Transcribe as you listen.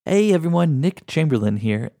Hey everyone, Nick Chamberlain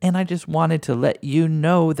here, and I just wanted to let you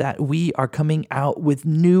know that we are coming out with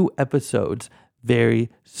new episodes very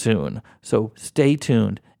soon. So stay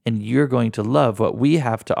tuned, and you're going to love what we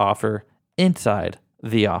have to offer inside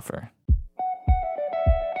the offer.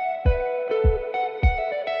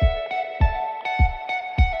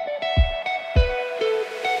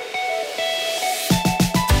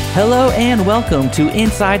 Hello and welcome to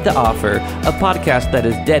Inside the Offer, a podcast that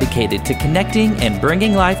is dedicated to connecting and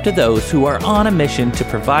bringing life to those who are on a mission to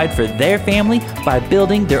provide for their family by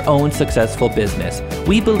building their own successful business.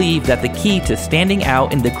 We believe that the key to standing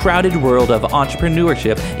out in the crowded world of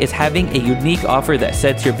entrepreneurship is having a unique offer that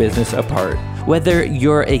sets your business apart. Whether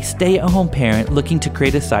you're a stay-at-home parent looking to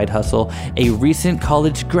create a side hustle, a recent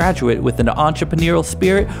college graduate with an entrepreneurial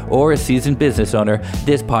spirit, or a seasoned business owner,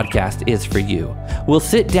 this podcast is for you. We'll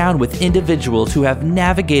sit down with individuals who have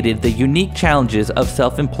navigated the unique challenges of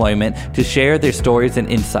self-employment to share their stories and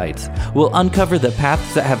insights. We'll uncover the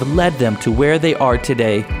paths that have led them to where they are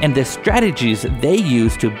today and the strategies they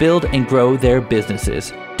use to build and grow their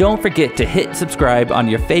businesses. Don't forget to hit subscribe on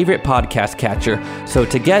your favorite podcast catcher so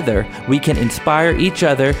together we can inspire each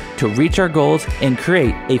other to reach our goals and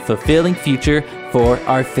create a fulfilling future for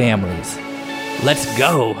our families. Let's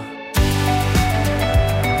go!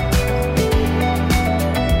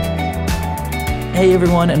 Hey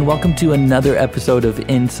everyone, and welcome to another episode of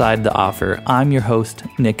Inside the Offer. I'm your host,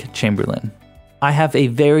 Nick Chamberlain. I have a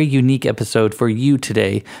very unique episode for you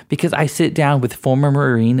today because I sit down with former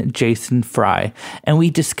Marine Jason Frye, and we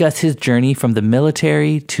discuss his journey from the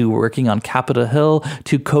military to working on Capitol Hill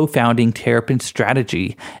to co-founding Terrapin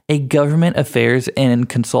Strategy, a government affairs and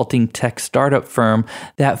consulting tech startup firm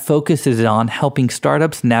that focuses on helping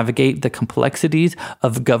startups navigate the complexities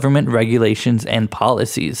of government regulations and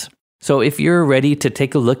policies. So if you're ready to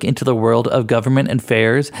take a look into the world of government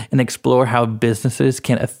affairs and explore how businesses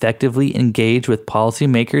can effectively engage with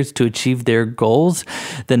policymakers to achieve their goals,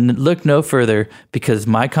 then look no further because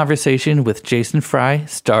my conversation with Jason Frye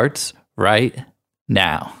starts right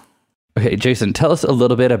now. Okay, Jason, tell us a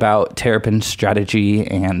little bit about Terrapin Strategy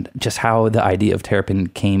and just how the idea of Terrapin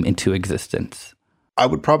came into existence. I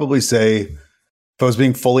would probably say, if I was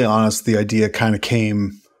being fully honest, the idea kind of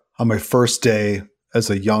came on my first day as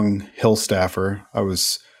a young Hill staffer. I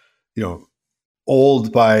was,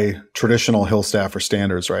 old by traditional Hill staffer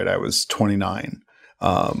standards, right? I was 29.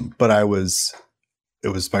 But it was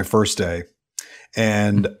my first day,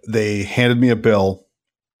 and they handed me a bill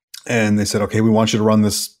and they said, okay, we want you to run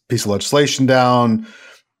this piece of legislation down,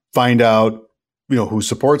 find out, who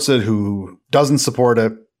supports it, who doesn't support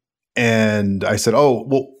it. And I said, oh,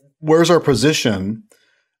 well, where's our position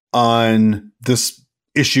on this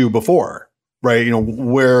issue before? Right.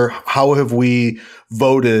 How have we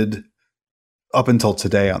voted up until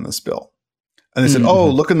today on this bill? And they said, oh,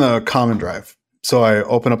 look in the common drive. So I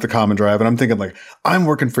open up the common drive and I'm thinking I'm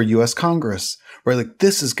working for US Congress, right?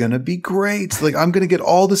 This is going to be great. I'm going to get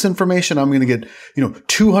all this information. I'm going to get,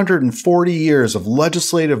 240 years of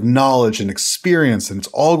legislative knowledge and experience. And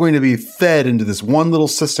it's all going to be fed into this one little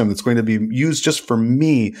system that's going to be used just for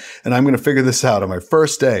me. And I'm going to figure this out on my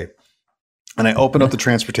first day. And I open up the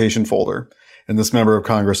transportation folder. And this member of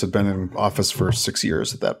Congress had been in office for 5 or 6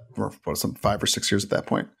 years at that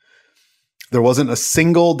point. There wasn't a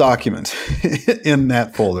single document in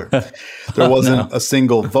that folder. There wasn't a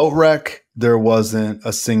single vote rec. There wasn't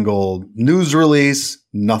a single news release,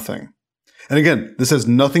 nothing. And again, this has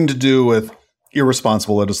nothing to do with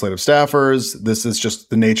irresponsible legislative staffers. This is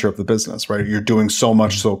just the nature of the business, right? You're doing so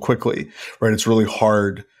much so quickly, right? It's really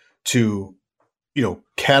hard to,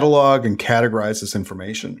 catalog and categorize this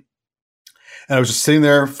information. And I was just sitting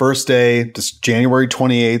there first day, just January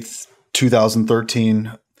 28th,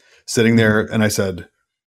 2013, sitting there. And I said,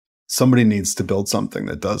 somebody needs to build something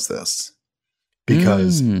that does this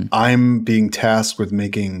because I'm being tasked with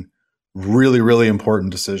making really, really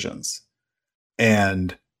important decisions.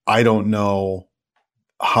 And I don't know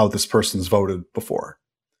how this person's voted before.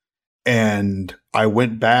 And I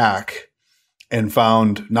went back and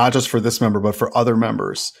found, not just for this member, but for other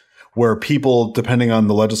members, where people, depending on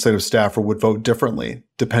the legislative staffer, would vote differently,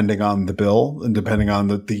 depending on the bill and depending on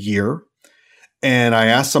the year. And I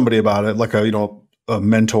asked somebody about it, a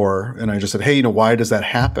mentor, and I just said, hey, why does that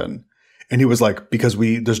happen? And he was like, because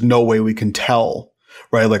there's no way we can tell,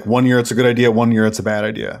 right? One year it's a good idea, one year it's a bad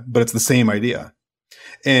idea, but it's the same idea.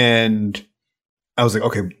 And I was like,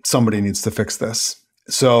 okay, somebody needs to fix this.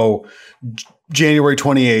 So January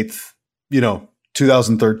 28th,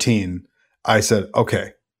 2013, I said,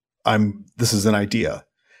 okay, this is an idea.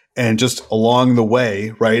 And just along the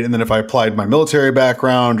way, right? And then if I applied my military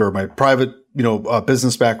background or my private,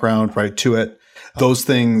 business background, right, to it, Those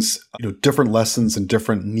things, different lessons and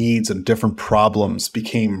different needs and different problems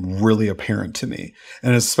became really apparent to me.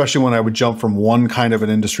 And especially when I would jump from one kind of an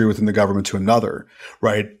industry within the government to another,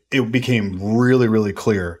 right? It became really, really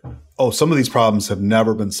clear. Oh, some of these problems have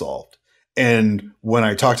never been solved. And when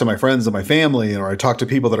I talk to my friends and my family, or I talk to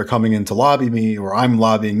people that are coming in to lobby me, or I'm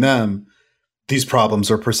lobbying them, these problems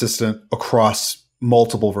are persistent across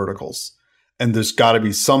multiple verticals. And there's got to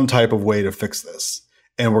be some type of way to fix this.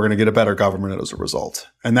 And we're going to get a better government as a result.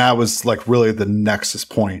 And that was like really the nexus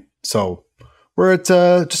point. So we're at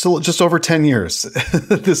just over 10 years.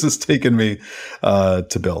 This has taken me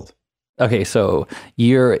to build. Okay, so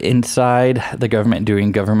you're inside the government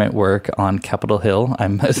doing government work on Capitol Hill.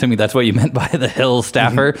 I'm assuming that's what you meant by the Hill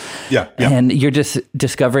staffer. Mm-hmm. Yeah. And you're just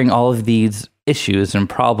discovering all of these issues and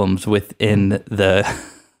problems within the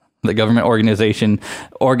government organization,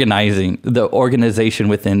 organizing the organization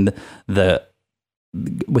within the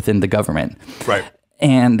government. Right.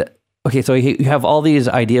 And okay, so you have all these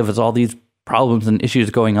ideas, all these problems and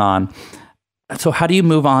issues going on. So how do you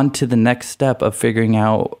move on to the next step of figuring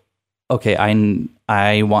out, okay,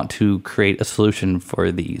 I want to create a solution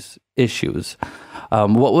for these issues?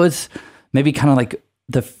 What was maybe kind of like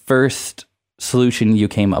the first solution you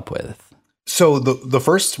came up with? So the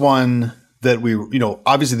first one that we,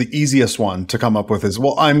 obviously the easiest one to come up with is,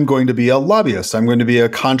 well, I'm going to be a lobbyist. I'm going to be a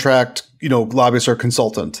contract, lobbyist or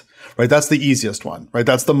consultant, right? That's the easiest one, right?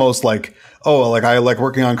 That's the most like, oh, like I like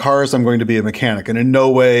working on cars. I'm going to be a mechanic. And in no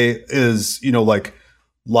way is, like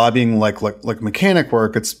lobbying like mechanic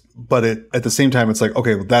work. But at the same time, it's like,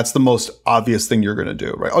 okay, well, that's the most obvious thing you're going to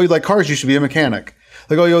do, right? Oh, you like cars, you should be a mechanic.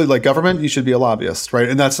 Like, oh, you like government, you should be a lobbyist, right?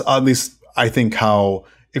 And that's at least, I think, how,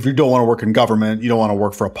 if you don't want to work in government, you don't want to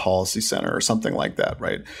work for a policy center or something like that,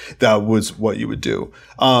 right? That was what you would do.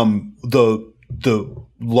 The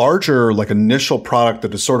larger, like initial product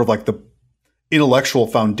that is sort of like the intellectual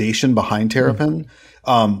foundation behind Terrapin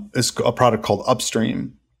is a product called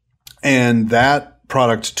Upstream. And that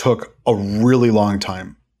product took a really long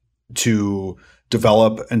time to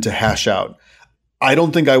develop and to hash out. I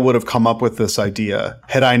don't think I would have come up with this idea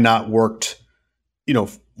had I not worked,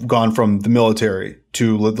 gone from the military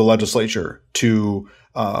to the legislature to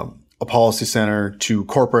a policy center to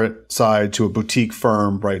corporate side to a boutique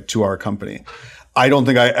firm, right, to our company. I don't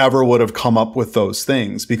think I ever would have come up with those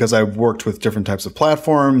things because I worked with different types of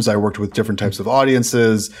platforms. I worked with different types of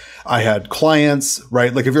audiences. I had clients,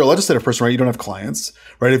 right? Like if you're a legislative person, right, you don't have clients,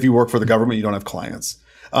 right? If you work for the government, you don't have clients.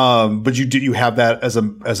 But you have that as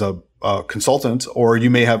a consultant, or you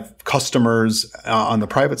may have customers on the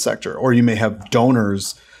private sector, or you may have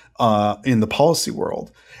donors in the policy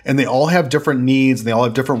world. And they all have different needs, and they all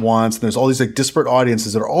have different wants. And there's all these like disparate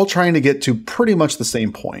audiences that are all trying to get to pretty much the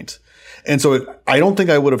same point. And so I don't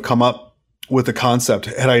think I would have come up with the concept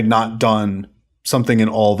had I not done something in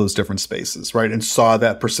all those different spaces, right? And saw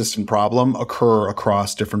that persistent problem occur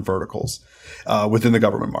across different verticals within the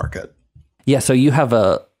government market. Yeah, so you have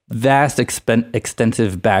a vast,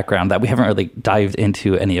 extensive background that we haven't really dived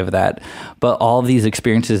into any of that. But all of these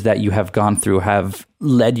experiences that you have gone through have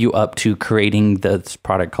led you up to creating this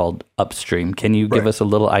product called Upstream. Can you give us a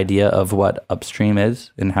little idea of what Upstream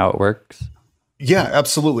is and how it works? Yeah,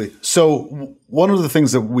 absolutely. So one of the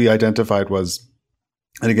things that we identified was,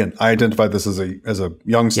 and again, I identified this as a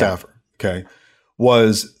young staffer, okay,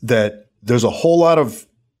 was that there's a whole lot of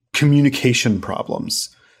communication problems.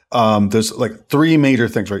 There's like three major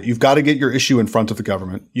things, right? You've got to get your issue in front of the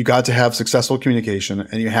government. You got to have successful communication,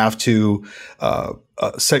 and you have to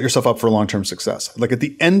set yourself up for long-term success. Like at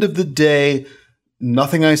the end of the day,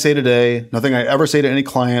 nothing I say today, nothing I ever say to any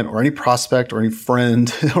client or any prospect or any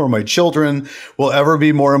friend or my children will ever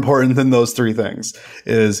be more important than those three things.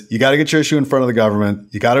 Is you got to get your issue in front of the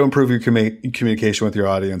government, you got to improve your communication with your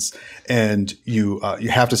audience, and you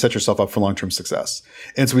have to set yourself up for long-term success.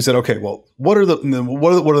 And so we said, okay, well, what are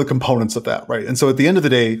the components of that, right? And so at the end of the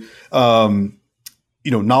day,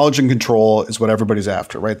 knowledge and control is what everybody's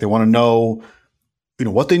after, right? They want to know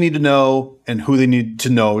what they need to know and who they need to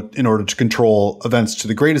know in order to control events to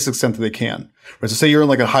the greatest extent that they can. Right? So say you're in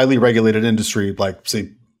like a highly regulated industry, like say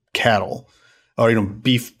cattle or,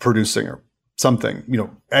 beef producing or something,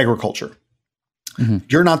 agriculture. Mm-hmm.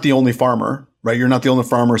 You're not the only farmer, right? You're not the only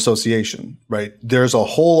farmer association, right? There's a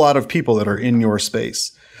whole lot of people that are in your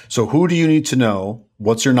space. So who do you need to know?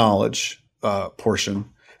 What's your knowledge portion?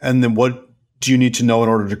 And then what do you need to know in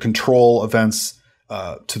order to control events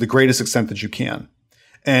to the greatest extent that you can?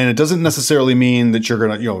 And it doesn't necessarily mean that you're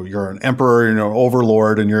going to, you're an emperor,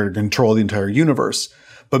 overlord, and you're going to control the entire universe.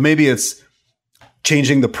 But maybe it's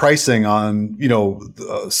changing the pricing on,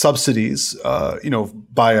 subsidies,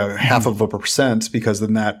 by a half of a percent, because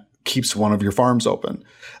then that keeps one of your farms open.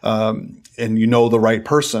 And you know the right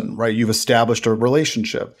person, right? You've established a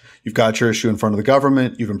relationship. You've got your issue in front of the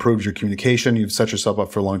government. You've improved your communication. You've set yourself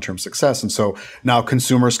up for long-term success. And so now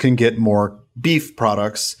consumers can get more beef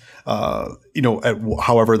products, at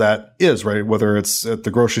however that is, right? Whether it's at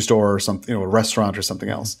the grocery store or something, a restaurant or something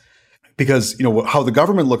else. Because, how the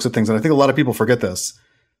government looks at things, and I think a lot of people forget this,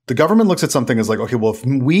 the government looks at something as like, okay, well, if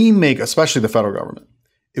we make, especially the federal government,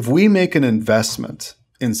 if we make an investment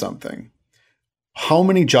in something, how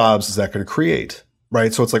many jobs is that going to create,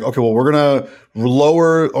 right? So it's like, okay, well, we're going to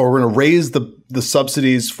lower or we're going to raise the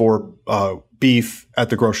subsidies for beef at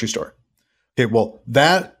the grocery store. Okay, well,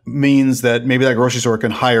 that means that maybe that grocery store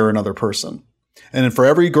can hire another person. And then for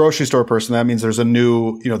every grocery store person, that means there's a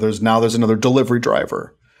new, there's another delivery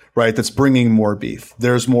driver, right? That's bringing more beef.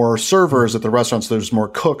 There's more servers at the restaurants. There's more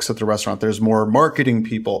cooks at the restaurant. There's more marketing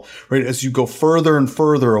people, right? As you go further and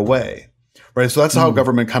further away, right? So that's how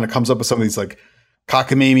government kind of comes up with some of these like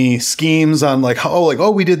cockamamie schemes on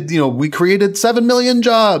we created 7 million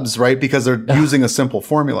jobs, right? Because they're using a simple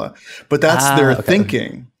formula, but that's their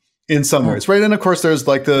thinking in some ways, right? And of course, there's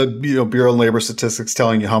like the Bureau of Labor Statistics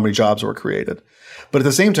telling you how many jobs were created, but at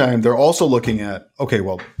the same time, they're also looking at, okay,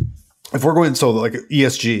 well, if we're going, so like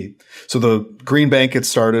ESG, so the Green Bank gets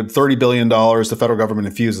started, $30 billion the federal government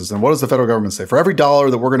infuses. And what does the federal government say? For every dollar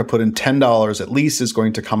that we're going to put in, $10 at least is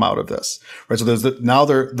going to come out of this, right? So there's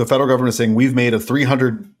the federal government is saying we've made a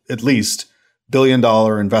 $300 at least billion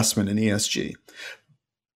investment in ESG.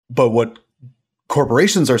 But what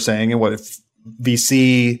corporations are saying and what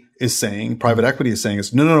VC is saying, private equity is saying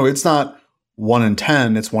is no, it's not 1 in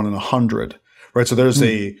 10, it's 1 in 100, right? So there's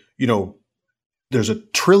there's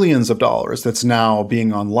trillions of dollars that's now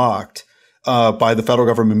being unlocked by the federal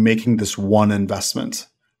government making this one investment,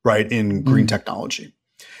 right, in green technology.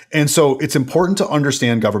 And so it's important to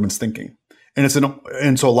understand government's thinking. And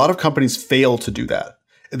so a lot of companies fail to do that.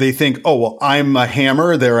 They think, oh, well, I'm a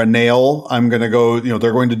hammer, they're a nail. I'm going to go,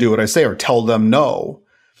 they're going to do what I say or tell them no.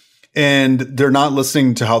 And they're not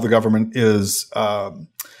listening to how the government is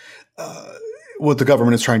what the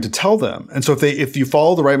government is trying to tell them. And so if you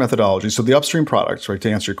follow the right methodology, so the upstream products, right, to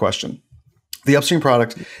answer your question, the upstream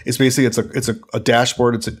product is basically, it's a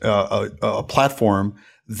dashboard. It's a platform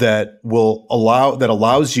that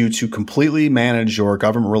allows you to completely manage your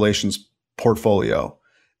government relations portfolio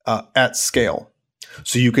at scale.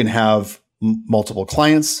 So you can have multiple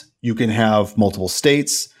clients, you can have multiple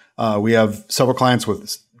states. We have several clients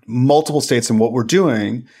with multiple states. And what we're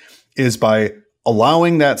doing is by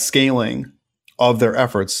allowing that scaling of their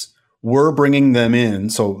efforts, we're bringing them in.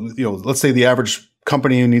 So, let's say the average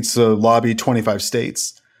company needs to lobby 25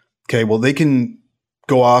 states. Okay, well, they can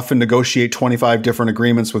go off and negotiate 25 different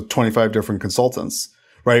agreements with 25 different consultants,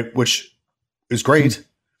 right? Which is great.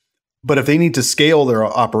 But if they need to scale their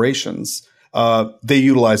operations, they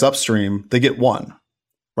utilize upstream, they get one,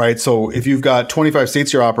 right? So if you've got 25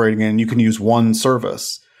 states you're operating in, you can use one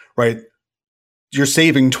service, right? You're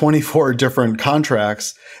saving 24 different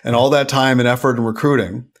contracts and all that time and effort and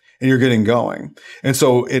recruiting, and you're getting going. And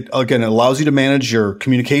so it allows you to manage your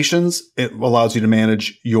communications. It allows you to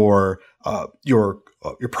manage your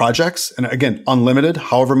projects. And again, unlimited,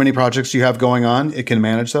 however many projects you have going on, it can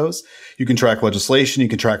manage those. You can track legislation. You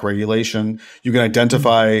can track regulation. You can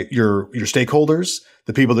identify your stakeholders,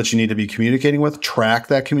 the people that you need to be communicating with, track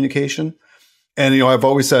that communication. And, I've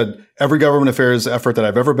always said every government affairs effort that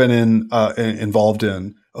I've ever been involved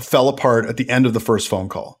in fell apart at the end of the first phone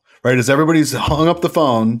call, right? As everybody's hung up the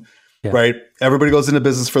phone, right? Everybody goes into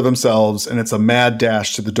business for themselves and it's a mad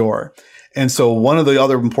dash to the door. And so one of the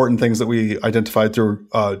other important things that we identified through,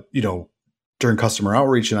 during customer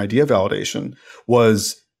outreach and idea validation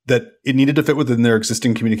was that it needed to fit within their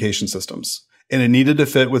existing communication systems and it needed to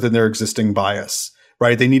fit within their existing bias.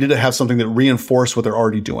 Right? They needed to have something that reinforced what they're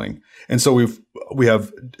already doing. And so we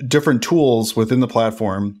have different tools within the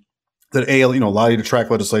platform that allow you to track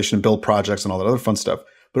legislation and build projects and all that other fun stuff,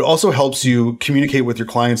 but it also helps you communicate with your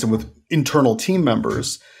clients and with internal team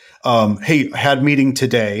members. Hey, had meeting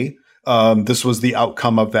today. This was the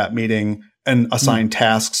outcome of that meeting and assign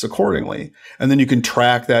tasks accordingly. And then you can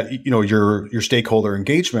track that, your stakeholder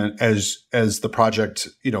engagement as the project,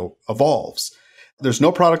 evolves. There's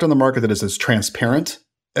no product on the market that is as transparent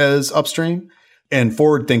as upstream and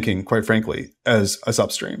forward thinking, quite frankly, as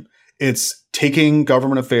upstream. It's taking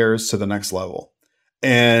government affairs to the next level.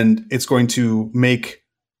 And it's going to make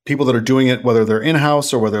people that are doing it, whether they're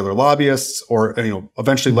in-house or whether they're lobbyists or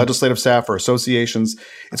eventually legislative staff or associations,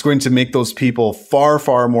 it's going to make those people far,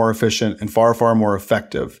 far more efficient and far, far more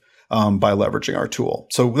effective by leveraging our tool.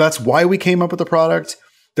 So that's why we came up with the product.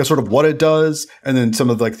 That's sort of what it does, and then some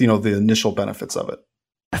of the initial benefits of it.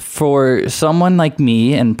 For someone like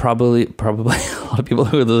me, and probably a lot of people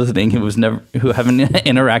who are listening who haven't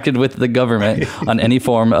interacted with the government on any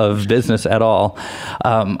form of business at all,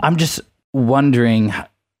 I'm just wondering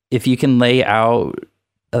if you can lay out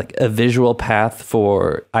like a visual path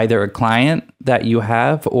for either a client that you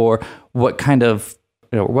have, or what kind of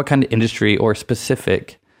industry or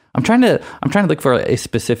specific. I'm trying to look for a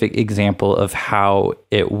specific example of how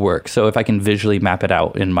it works, so if I can visually map it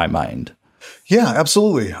out in my mind. Yeah,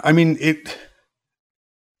 absolutely. I mean,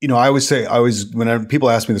 when people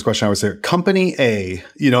ask me this question, I always say company A,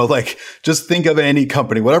 like just think of any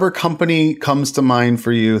company, whatever company comes to mind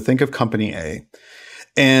for you, think of company A.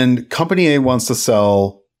 And company A wants to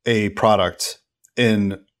sell a product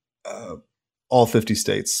in all 50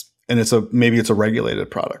 states. And maybe it's a regulated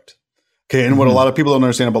product. Okay. And what a lot of people don't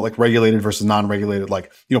understand about like regulated versus non-regulated,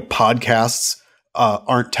 like, podcasts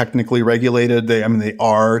aren't technically regulated. They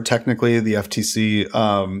are technically. The FTC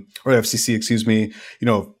or FCC, excuse me,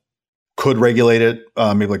 could regulate it.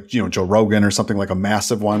 Maybe like, Joe Rogan or something, like a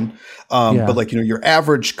massive one. But like, your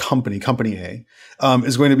average company A,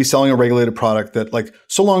 is going to be selling a regulated product that, like,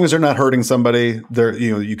 so long as they're not hurting somebody,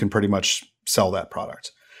 you can pretty much sell that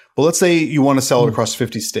product. But let's say you want to sell it across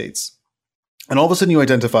 50 states, and all of a sudden you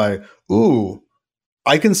identify, ooh,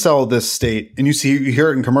 I can sell this state, and you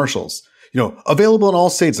hear it in commercials. Available in all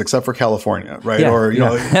states except for California, right?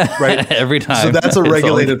 Yeah, right? Every time. So that's a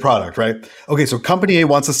regulated product, right? Okay, so company A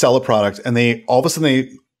wants to sell a product, and all of a sudden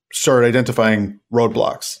they start identifying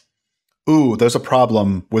roadblocks. Ooh, there's a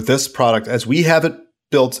problem with this product as we have it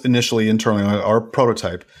built initially internally. Our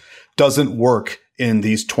prototype doesn't work in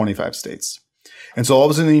these 25 states. And so all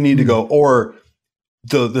of a sudden you need to go, or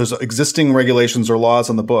there's existing regulations or laws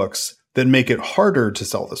on the books that make it harder to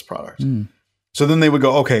sell this product. So then they would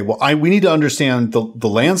go, okay, well, we need to understand the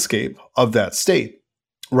landscape of that state,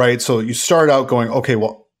 right? So you start out going, okay,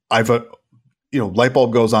 well, light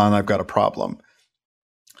bulb goes on, I've got a problem.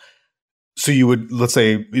 So you would, let's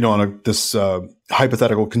say, on this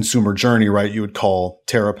hypothetical consumer journey, right? You would call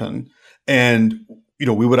Terrapin, and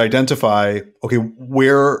we would identify, okay,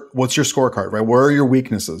 what's your scorecard, right? Where are your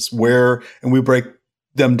weaknesses? And we break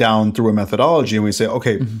them down through a methodology, and we say,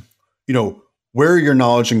 okay, where are your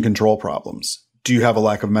knowledge and control problems? Do you have a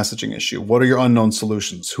lack of messaging issue? What are your unknown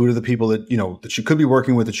solutions? Who are the people that you could be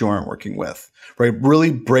working with that you aren't working with, right?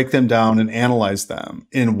 Really break them down and analyze them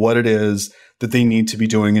in what it is that they need to be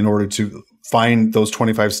doing in order to find those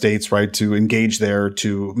 25 states, right? To engage there,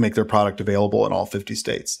 to make their product available in all 50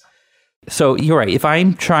 states. So you're right. If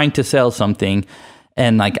I'm trying to sell something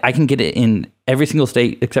and like I can get it in every single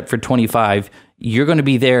state except for 25, you're going to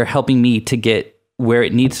be there helping me to get where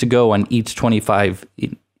it needs to go on each 25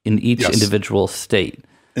 in each individual state.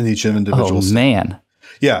 In each individual state. Oh, man.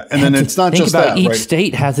 Yeah. And then it's not just that. Each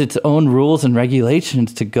state has its own rules and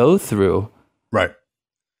regulations to go through. Right.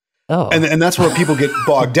 Oh. And that's where people get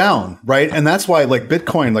bogged down, right? And that's why, like,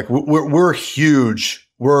 Bitcoin, like we're huge.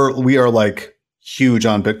 We are like huge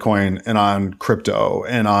on Bitcoin and on crypto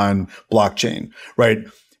and on blockchain, right?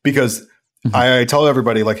 Because I tell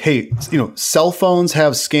everybody, like, hey, cell phones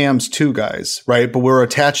have scams too, guys, right? But we're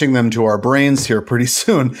attaching them to our brains here pretty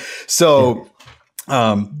soon. So,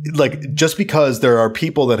 like, just because there are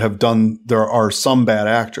people that there are some bad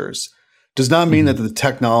actors, does not mean that the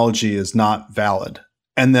technology is not valid,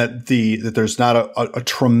 and that there's not a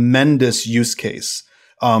tremendous use case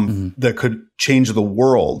that could change the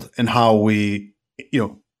world and how we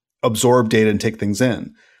absorb data and take things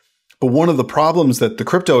in. But one of the problems that the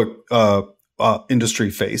crypto industry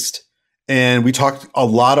faced, and we talked a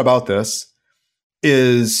lot about this,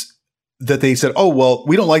 is that they said, oh, well,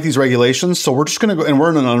 we don't like these regulations, so we're just going to go, and we're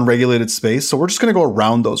in an unregulated space, so we're just going to go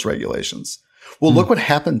around those regulations. Well, look what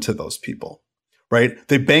happened to those people, right?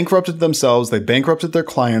 They bankrupted themselves, they bankrupted their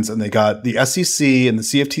clients, and they got the SEC and the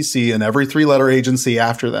CFTC and every three-letter agency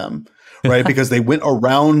after them, right? Because they went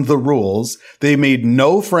around the rules. They made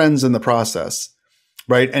no friends in the process.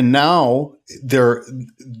 Right. And now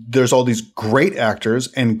there's all these great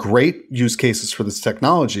actors and great use cases for this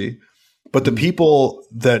technology. But the people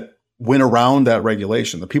that went around that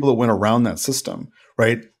regulation, the people that went around that system,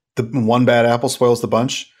 right? The one bad apple spoils the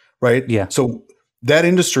bunch. Right. Yeah. So that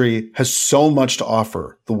industry has so much to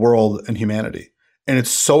offer the world and humanity. And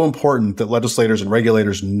it's so important that legislators and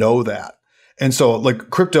regulators know that. And so,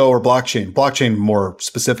 like, crypto or blockchain get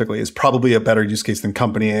specifically is probably a better use case than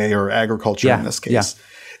company A or agriculture in this case.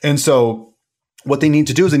 Yeah. And so what they need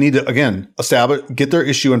to do is they need to, again, get their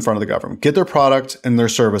issue in front of the government, get their product and their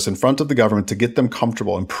service in front of the government to get them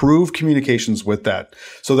comfortable, improve communications with that,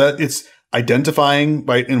 so that it's identifying,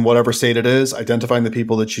 right, in whatever state it is, identifying the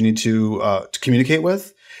people that you need to communicate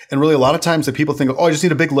with, And really a lot of times that people think, oh, I just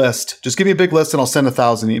need a big list. Just give me a big list and I'll send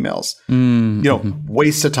 1,000 emails.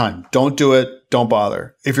 Waste of time. Don't do it. Don't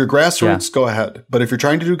bother. If you're grassroots, go ahead. But if you're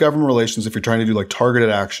trying to do government relations, if you're trying to do like targeted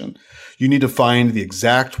action, you need to find the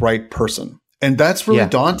exact right person. And that's really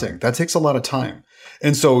daunting. That takes a lot of time.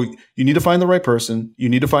 And so you need to find the right person. You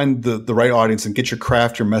need to find the right audience and get your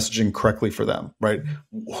craft, your messaging correctly for them, right?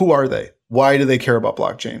 Who are they? Why do they care about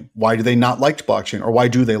blockchain? Why do they not like blockchain? Or why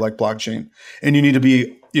do they like blockchain? And you need to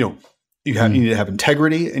be, you need to have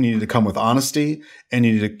integrity, and you need to come with honesty, and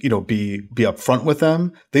you need to, be upfront with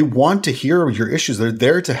them. They want to hear your issues. They're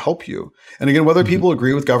there to help you. And again, whether people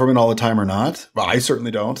agree with government all the time or not, well, I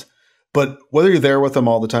certainly don't. But whether you're there with them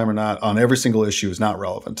all the time or not on every single issue is not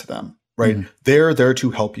relevant to them, right? They're there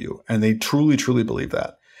to help you, and they truly, truly believe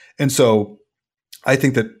that. And so I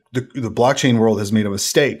think that the blockchain world has made a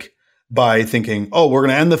mistake by thinking, oh, we're going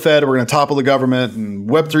to end the Fed, we're going to topple the government and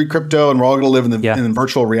Web3 crypto, and we're all going to live in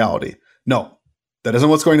virtual reality. No, that isn't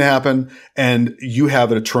what's going to happen. And you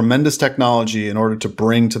have a tremendous technology in order to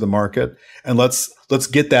bring to the market. And let's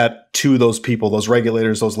get that to those people, those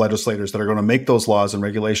regulators, those legislators that are going to make those laws and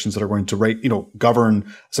regulations that are going to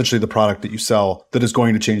govern essentially the product that you sell that is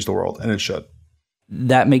going to change the world. And it should.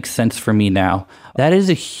 That makes sense for me now. That is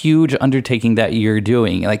a huge undertaking that you're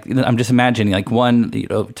doing. Like, I'm just imagining, like, one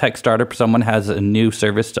tech startup, someone has a new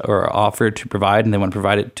service or offer to provide, and they want to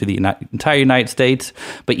provide it to the entire United States,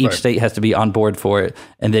 but each state has to be on board for it.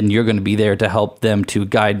 And then you're going to be there to help them, to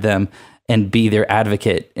guide them, and be their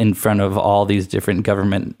advocate in front of all these different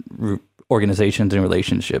government organizations and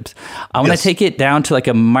relationships. I want to take it down to like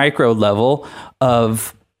a micro level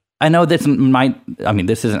of, I know this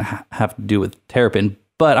doesn't have to do with Terrapin,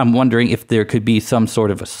 but I'm wondering if there could be some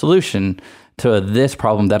sort of a solution to this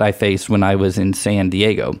problem that I faced when I was in San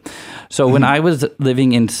Diego. So when I was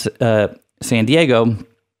living in San Diego,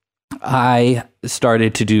 I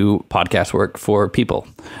started to do podcast work for people,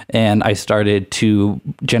 and I started to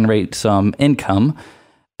generate some income.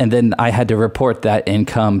 And then I had to report that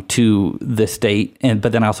income to the state,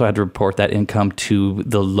 but then I also had to report that income to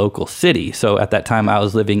the local city. So at that time, I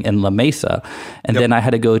was living in La Mesa, and then I had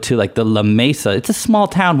to go to like the La Mesa. It's a small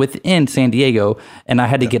town within San Diego, and I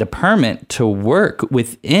had to get a permit to work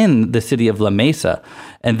within the city of La Mesa.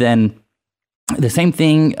 And then the same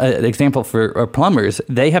thing, example for plumbers,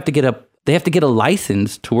 they have to get a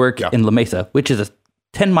license to work in La Mesa, which is a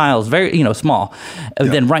 10 miles, very, small.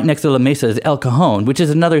 Then right next to La Mesa is El Cajon, which is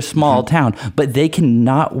another small town, but they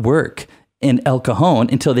cannot work in El Cajon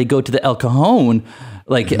until they go to the El Cajon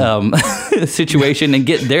situation and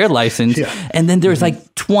get their license. And then there's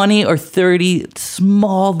like 20 or 30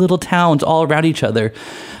 small little towns all around each other.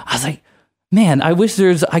 I was like, man, I wish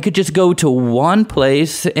I could just go to one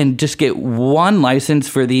place and just get one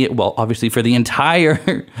license obviously for the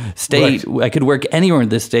entire state. Right. I could work anywhere in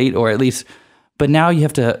this state, or at least. But now you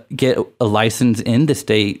have to get a license in the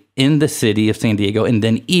state, in the city of San Diego, and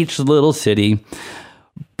then each little city.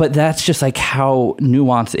 But that's just like how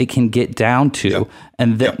nuanced it can get down to.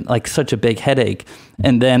 And then like such a big headache.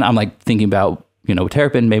 And then I'm like thinking about,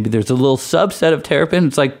 Terrapin, maybe there's a little subset of Terrapin.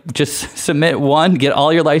 It's like just submit one, get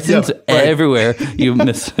all your license everywhere, you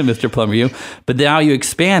Mr. Plumber, But now you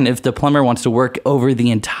expand if the plumber wants to work over the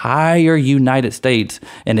entire United States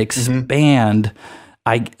and expand.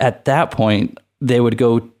 At that point, they would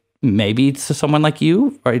go maybe to someone like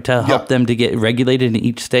you, right, to help them to get regulated in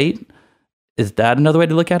each state. Is that another way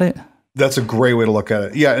to look at it? That's a great way to look at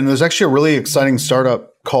it. Yeah, and there's actually a really exciting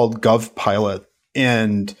startup called GovPilot,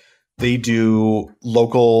 and they do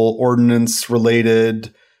local ordinance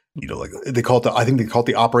related, they call it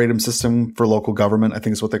the operating system for local government, I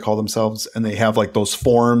think is what they call themselves. And they have like those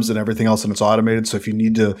forms and everything else, and it's automated. So if you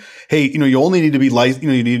need to, you only need to be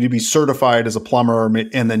you need to be certified as a plumber,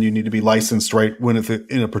 and then you need to be licensed, right,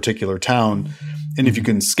 in a particular town. And if you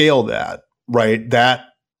can scale that, right, that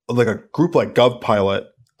like a group like GovPilot,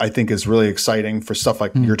 I think is really exciting for stuff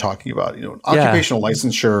like you're talking about, occupational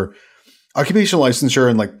licensure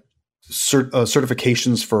and like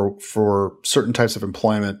certifications for certain types of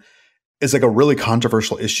employment is like a really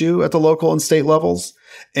controversial issue at the local and state levels.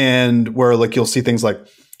 And where like you'll see things like,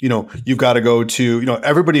 you've got to go to,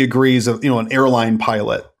 everybody agrees of, an airline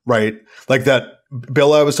pilot, right? Like that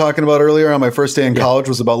bill I was talking about earlier on my first day in college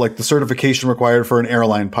was about like the certification required for an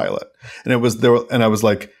airline pilot. And it was there, and I was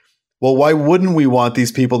like, well, why wouldn't we want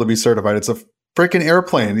these people to be certified? It's a freaking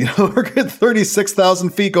airplane, we're at 36,000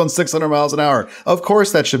 feet going 600 miles an hour. Of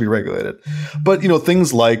course that should be regulated. But,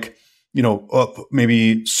 things like,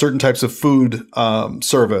 maybe certain types of food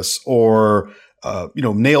service or,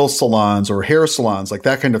 nail salons or hair salons, like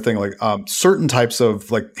that kind of thing, like certain types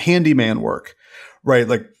of like handyman work, right?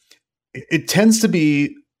 Like it tends to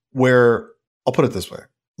be where, I'll put it this way,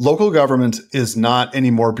 local government is not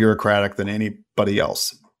any more bureaucratic than anybody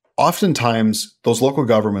else. Oftentimes, those local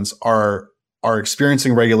governments are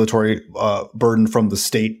experiencing regulatory burden from the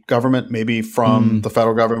state government, maybe from the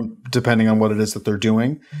federal government, depending on what it is that they're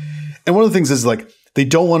doing. And one of the things is like, they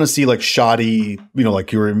don't want to see like shoddy,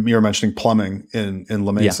 like you were mentioning plumbing in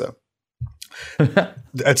La Mesa. Yeah.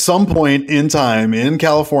 At some point in time in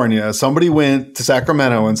California, somebody went to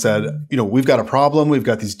Sacramento and said, we've got a problem. We've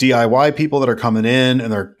got these DIY people that are coming in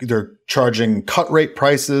and they're charging cut rate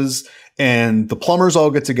prices, and the plumbers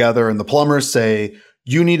all get together and the plumbers say,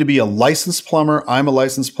 you need to be a licensed plumber. I'm a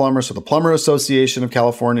licensed plumber. So the Plumber Association of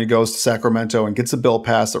California goes to Sacramento and gets a bill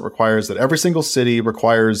passed that requires that every single city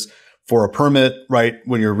requires for a permit, right,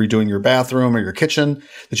 when you're redoing your bathroom or your kitchen,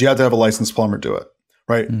 that you have to have a licensed plumber do it,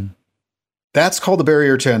 right? That's called the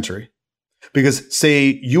barrier to entry. Because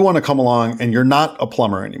say you want to come along and you're not a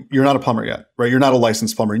plumber anymore. You're not a plumber yet, right? You're not a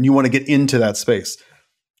licensed plumber and you want to get into that space.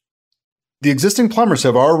 The existing plumbers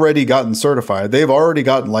have already gotten certified. They've already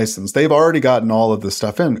gotten licensed. They've already gotten all of this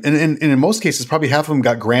stuff in. And in most cases, probably half of them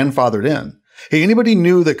got grandfathered in. Hey, anybody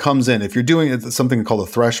new that comes in, if you're doing something called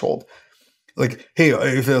a threshold, like, hey,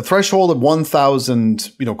 if a threshold of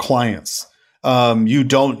 1,000, clients,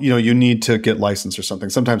 you need to get licensed or something.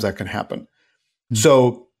 Sometimes that can happen.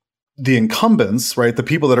 So the incumbents, right, the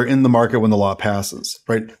people that are in the market when the law passes,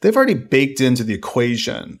 right, they've already baked into the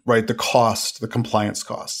equation, right, the cost, the compliance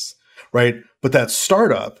costs, right? But that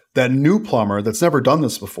startup, that new plumber that's never done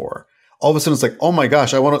this before, all of a sudden it's like, oh my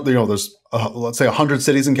gosh, I want to, there's let's say 100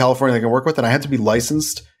 cities in California I can work with, and I have to be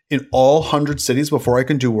licensed in all 100 cities before I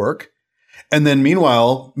can do work. And then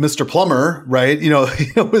meanwhile, Mr. Plumber, right,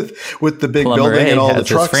 with the big Plumber building A and all the has his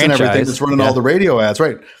trucks and everything franchise. that's running all the radio ads,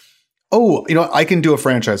 right? Oh, I can do a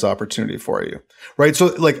franchise opportunity for you, right? So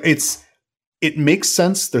like it makes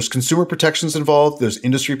sense. There's consumer protections involved. There's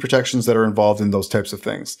industry protections that are involved in those types of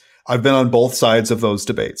things. I've been on both sides of those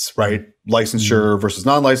debates, right? Licensure versus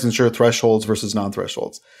non-licensure, thresholds versus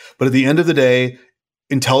non-thresholds. But at the end of the day,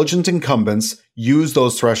 intelligent incumbents use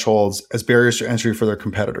those thresholds as barriers to entry for their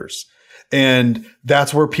competitors. And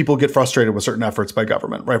that's where people get frustrated with certain efforts by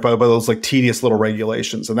government, right? By those like tedious little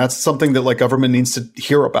regulations. And that's something that like government needs to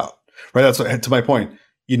hear about, right? That's to my point.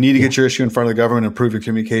 You need to get your issue in front of the government and improve your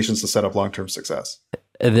communications to set up long-term success.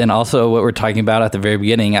 And then also what we're talking about at the very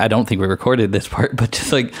beginning, I don't think we recorded this part, but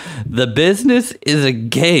just like the business is a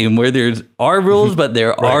game where there's are rules, but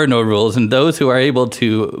there are no rules. And those who are able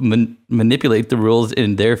to manipulate the rules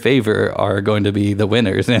in their favor are going to be the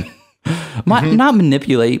winners. And not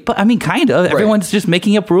manipulate, but I mean, kind of. Everyone's just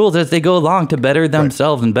making up rules as they go along to better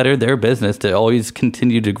themselves and better their business to always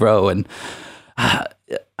continue to grow. And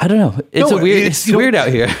I don't know. It's weird out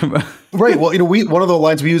here. Right. Well, one of the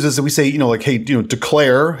lines we use is that we say, like, hey,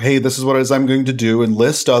 declare, hey, this is what it is I'm going to do, and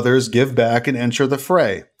list others, give back, and enter the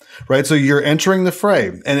fray. Right. So you're entering the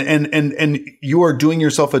fray, and you are doing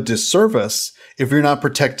yourself a disservice if you're not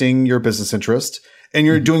protecting your business interest, and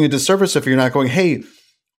you're doing a disservice if you're not going, hey,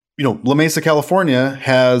 La Mesa, California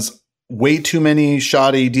has way too many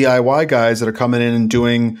shoddy DIY guys that are coming in and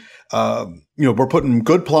doing, we're putting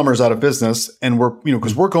good plumbers out of business, and we're,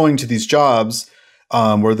 because we're going to these jobs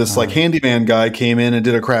where this like handyman guy came in and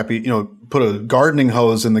did a crappy, put a gardening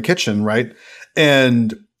hose in the kitchen, right?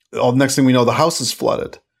 And the next thing we know, the house is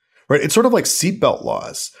flooded, right? It's sort of like seatbelt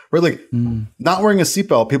laws, right? Like not wearing a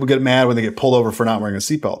seatbelt, people get mad when they get pulled over for not wearing a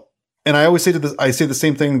seatbelt. And I always say I say the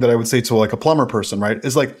same thing that I would say to like a plumber person, right?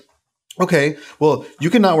 Is like, okay, well, you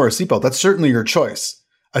can not wear a seatbelt. That's certainly your choice.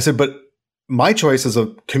 I said, but my choice as a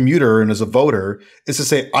commuter and as a voter is to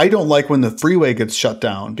say, I don't like when the freeway gets shut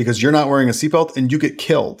down because you're not wearing a seatbelt and you get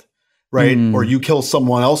killed, right? Or you kill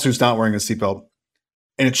someone else who's not wearing a seatbelt,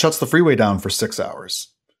 and it shuts the freeway down for 6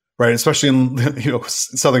 hours, right? Especially in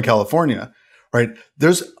Southern California, right?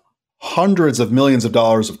 There's hundreds of millions of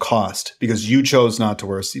dollars of cost because you chose not to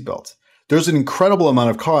wear a seatbelt. There's an incredible amount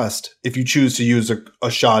of cost if you choose to use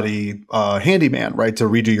a shoddy handyman, right, to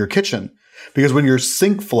redo your kitchen. Because when your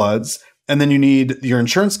sink floods and then you need your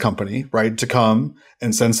insurance company, right, to come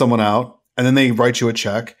and send someone out, and then they write you a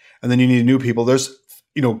check, and then you need new people, there's,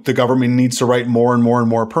 the government needs to write more and more and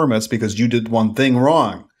more permits because you did one thing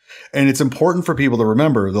wrong. And it's important for people to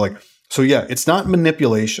remember, like, so yeah, it's not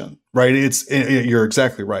manipulation, right? You're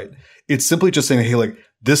exactly right. It's simply just saying, hey, like,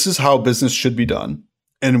 this is how business should be done.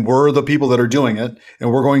 And we're the people that are doing it,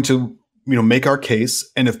 and we're going to, make our case.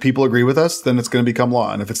 And if people agree with us, then it's going to become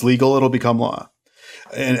law. And if it's legal, it'll become law.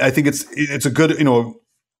 And I think it's a good,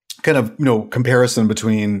 kind of, comparison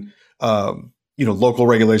between, local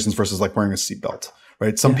regulations versus like wearing a seatbelt,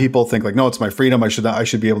 right? Some people think like, no, it's my freedom. I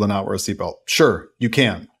should be able to not wear a seatbelt. Sure, you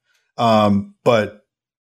can. But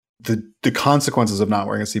the consequences of not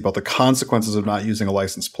wearing a seatbelt, the consequences of not using a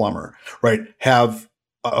licensed plumber, right, have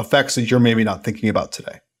effects that you're maybe not thinking about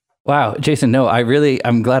today. Wow, Jason, no,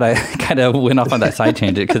 I'm glad I kind of went off on that side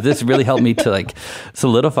tangent, because this really helped me to like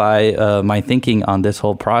solidify my thinking on this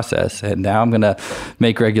whole process. And now I'm going to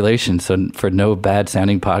make regulations for no bad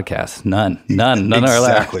sounding podcasts. None exactly. Are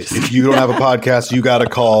allowed. Exactly. If you don't have a podcast, you got to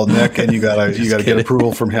call Nick and you got to get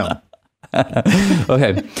approval from him.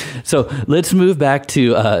 Okay. So let's move back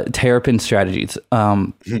to Terrapin strategies.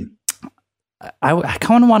 I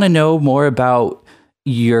kind of want to know more about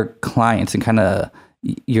your clients and kind of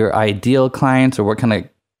your ideal clients, or what kind of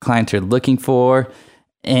clients you're looking for,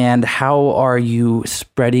 and how are you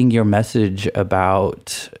spreading your message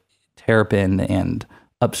about Terrapin and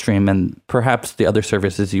Upstream and perhaps the other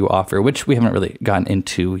services you offer, which we haven't really gotten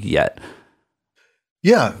into yet.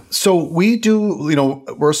 Yeah. So we do,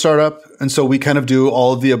 we're a startup. And so we kind of do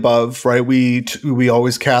all of the above, right? We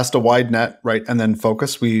always cast a wide net, right? And then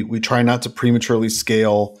focus. We try not to prematurely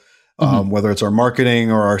scale, whether it's our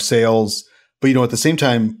marketing or our sales. But, at the same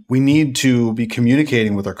time, we need to be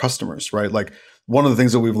communicating with our customers, right? Like one of the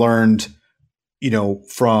things that we've learned,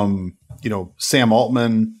 from, Sam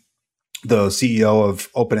Altman, the CEO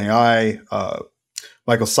of OpenAI,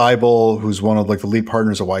 Michael Seibel, who's one of like the lead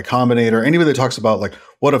partners of Y Combinator, anybody that talks about like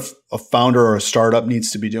what a founder or a startup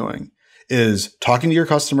needs to be doing is talking to your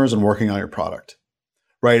customers and working on your product,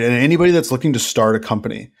 right? And anybody that's looking to start a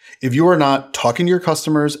company, if you are not talking to your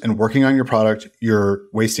customers and working on your product, you're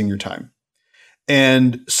wasting your time.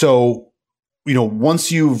 And so,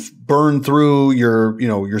 once you've burned through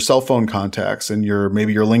your cell phone contacts and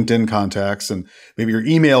maybe your LinkedIn contacts and maybe your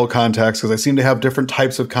email contacts, because I seem to have different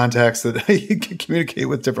types of contacts that you can communicate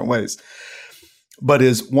with different ways. But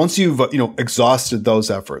once you've, exhausted those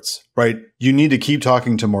efforts, right, you need to keep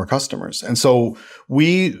talking to more customers. And so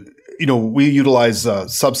we utilize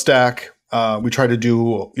Substack. We try to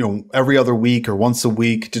do, every other week or once a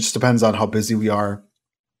week. It just depends on how busy we are.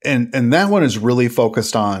 And that one is really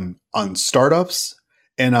focused on startups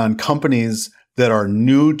and on companies that are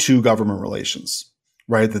new to government relations,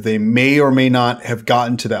 right? That they may or may not have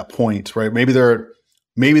gotten to that point, right? Maybe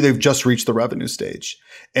they've just reached the revenue stage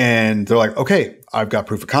and they're like, okay, I've got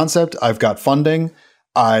proof of concept, I've got funding,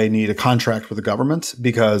 I need a contract with the government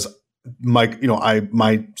because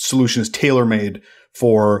my solution is tailor-made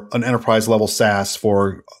for an enterprise level SaaS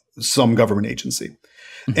for some government agency.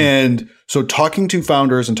 Mm-hmm. And so talking to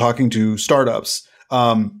founders and talking to startups,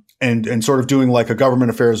 and sort of doing like a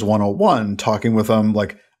government affairs 101, talking with them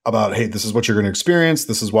like about, hey, this is what you're going to experience.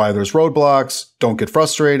 This is why there's roadblocks. Don't get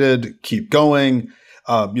frustrated. Keep going.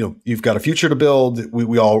 You've got a future to build.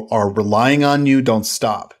 We all are relying on you. Don't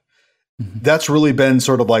stop. Mm-hmm. That's really been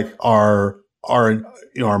sort of like our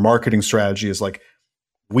marketing strategy is like,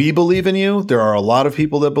 we believe in you. There are a lot of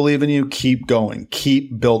people that believe in you. Keep going.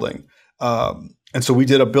 Keep building. And so we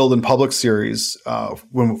did a build in public series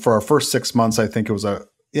for our first 6 months. I think it was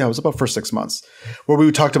about first 6 months, where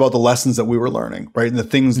we talked about the lessons that we were learning, right, and the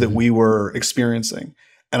things that we were experiencing.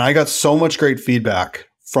 And I got so much great feedback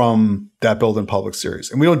from that build in public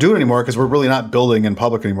series. And we don't do it anymore because we're really not building in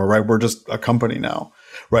public anymore, right? We're just a company now,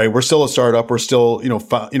 right? We're still a startup. We're still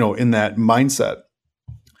in that mindset,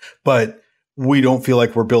 but we don't feel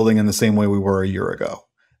like we're building in the same way we were a year ago.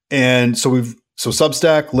 And so So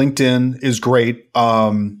Substack, LinkedIn is great.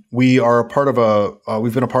 We are a part of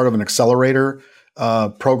we've been a part of an accelerator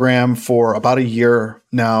program for about a year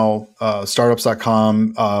now,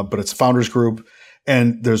 startups.com, but it's a founders group.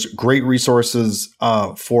 And there's great resources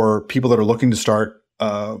for people that are looking to start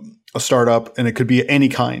a startup. And it could be any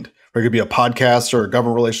kind. Or it could be a podcast or a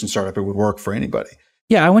government relations startup. It would work for anybody.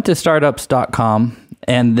 Yeah, I went to startups.com.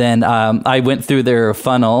 And then I went through their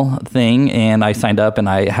funnel thing and I signed up and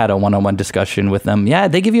I had a one-on-one discussion with them. Yeah,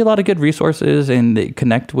 they give you a lot of good resources and they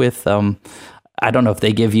connect with, I don't know if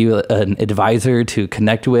they give you an advisor to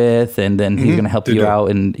connect with and then he's going to help you out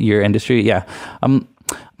in your industry. Yeah, I'm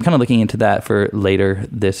kind of looking into that for later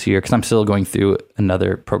this year because I'm still going through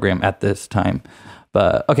another program at this time.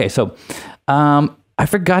 But okay, so I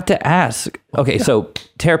forgot to ask. Okay, so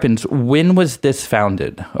Terrapins, when was this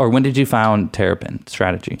founded? Or when did you found Terrapin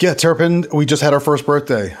Strategy? Yeah, Terrapin, we just had our first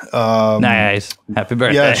birthday. Nice. Happy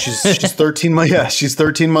birthday. Yeah, she's 13 months. Yeah, she's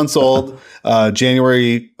 13 months old.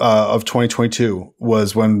 January of 2022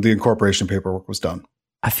 was when the incorporation paperwork was done.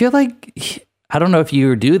 I feel like, I don't know if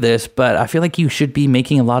you do this, but I feel like you should be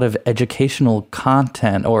making a lot of educational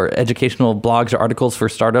content or educational blogs or articles for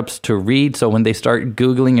startups to read. So when they start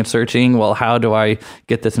Googling and searching, well, how do I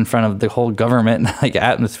get this in front of the whole government like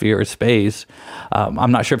atmosphere or space?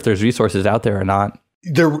 I'm not sure if there's resources out there or not.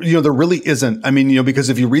 There really isn't. I mean, because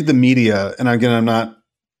if you read the media, and again, I'm not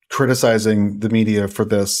criticizing the media for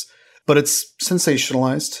this, but it's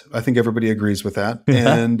sensationalized. I think everybody agrees with that.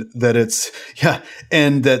 And that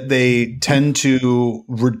and that they tend to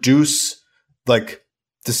reduce like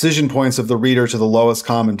decision points of the reader to the lowest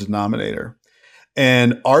common denominator.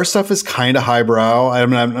 And our stuff is kind of highbrow. I'm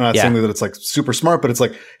not saying that it's like super smart, but it's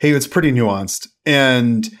like, hey, it's pretty nuanced.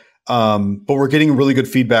 And, but we're getting really good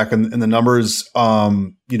feedback, and the numbers,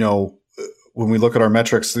 you know, when we look at our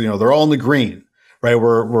metrics, you know, they're all in the green, right?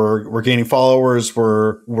 We're gaining followers.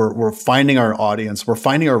 We're finding our audience. We're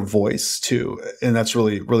finding our voice too. And that's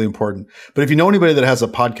really, really important. But if you know anybody that has a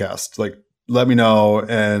podcast, like, let me know,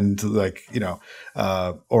 and like, you know,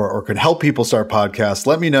 or can help people start podcasts,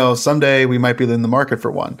 let me know. Someday we might be in the market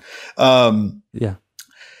for one. But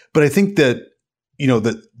I think that, you know,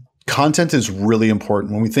 that content is really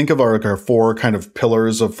important. When we think of our four kind of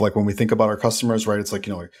pillars of like, when we think about our customers, right? It's like,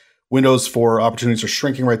 you know, like windows for opportunities are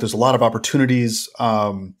shrinking, right? There's a lot of opportunities,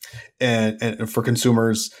 and for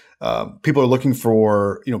consumers, people are looking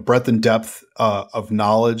for, you know, breadth and depth, of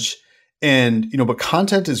knowledge. And, you know, but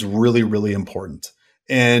content is really, really important.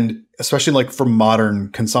 And especially like for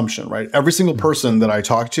modern consumption, right? Every single person that I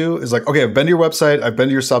talk to is like, okay, I've been to your website, I've been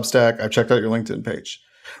to your Substack, I've checked out your LinkedIn page,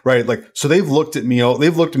 right? Like, so they've looked me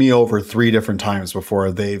over 3 different times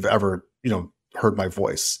before they've ever, you know, heard my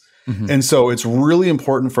voice. And so it's really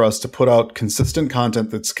important for us to put out consistent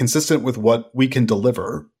content that's consistent with what we can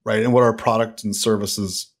deliver, right? And what our product and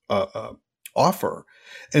services offer.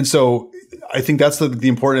 And so I think that's the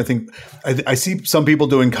important. I see some people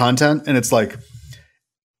doing content and it's like,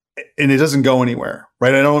 and it doesn't go anywhere,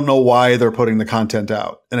 right? I don't know why they're putting the content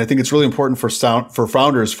out. And I think it's really important for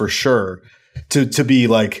founders for sure to be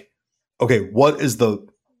like, okay, what is the,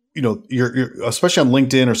 you know, you're especially on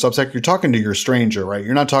LinkedIn or Substack, you're talking to your stranger, right?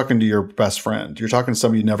 You're not talking to your best friend. You're talking to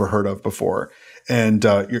somebody you never heard of before. And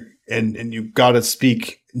you've got to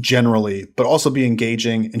speak generally, but also be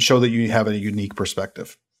engaging and show that you have a unique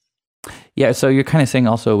perspective. Yeah, so you're kind of saying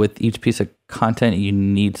also with each piece of content, you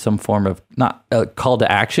need some form of not a call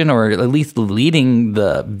to action, or at least leading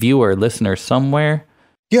the viewer, listener somewhere.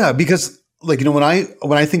 Yeah, because like, you know, when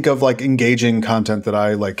I think of like engaging content that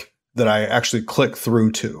I actually click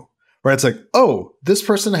through to, right? It's like, oh, this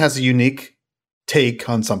person has a unique take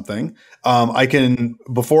on something. I can,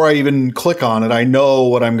 before I even click on it, I know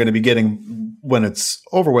what I'm going to be getting when it's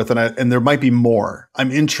over with, and there might be more. I'm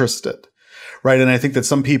interested. Right. And I think that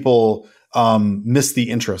some people miss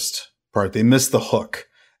the interest part. They miss the hook.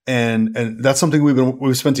 And that's something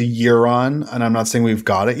we've spent a year on. And I'm not saying we've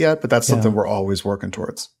got it yet, but that's something we're always working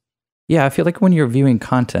towards. Yeah. I feel like when you're viewing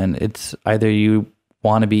content, it's either you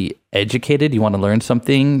want to be educated, you want to learn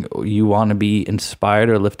something, or you want to be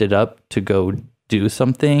inspired or lifted up to go do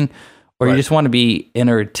something, or you just want to be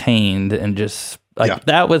entertained and just like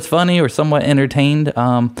that was funny or somewhat entertained.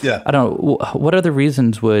 I don't know. What other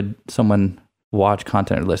reasons would someone watch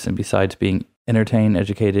content or listen besides being entertained,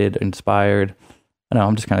 educated, inspired? I know,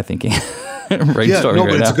 I'm just kind of thinking.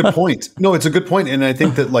 It's a good point. No, it's a good point. And I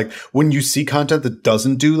think that like when you see content that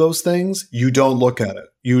doesn't do those things, you don't look at it.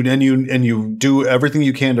 You do everything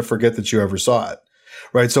you can to forget that you ever saw it.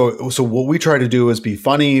 Right. So what we try to do is be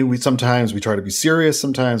funny. We try to be serious.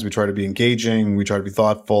 Sometimes we try to be engaging. We try to be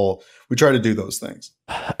thoughtful. We try to do those things.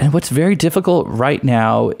 And what's very difficult right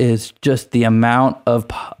now is just the amount of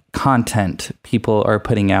content people are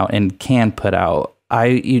putting out and can put out.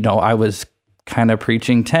 I was kind of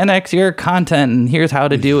preaching 10x your content and here's how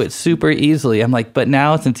to do it super easily. I'm like, but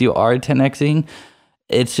now since you are 10xing,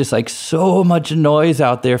 it's just like so much noise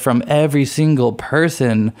out there from every single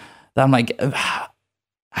person that I'm like,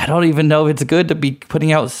 I don't even know if it's good to be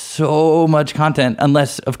putting out so much content,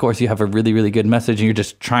 unless, of course, you have a really, really good message and you're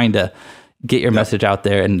just trying to get your message out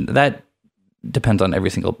there. And that depends on every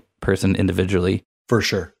single person individually. For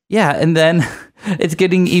sure. Yeah. And then it's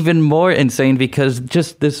getting even more insane because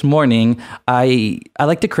just this morning, I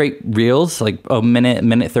like to create reels, like a minute,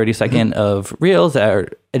 30-second of reels that are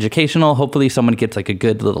educational. Hopefully someone gets like a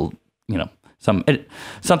good little, you know,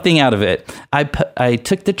 something out of it. I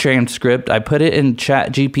took the transcript, I put it in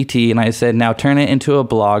Chat GPT, and I said, now turn it into a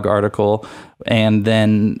blog article. And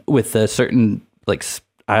then with a certain, like,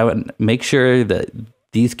 I would make sure that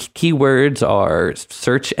these keywords are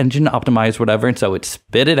search engine optimized, whatever. And so it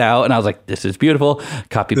spit it out. And I was like, this is beautiful.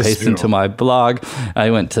 Copy paste into my blog.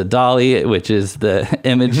 I went to Dolly, which is the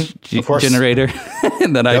image generator.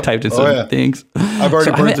 And then I typed in some things. I've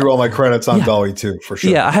already burned through all my credits on Dolly too, for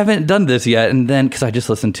sure. Yeah, I haven't done this yet. And then, because I just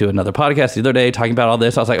listened to another podcast the other day talking about all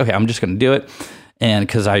this, I was like, okay, I'm just going to do it. And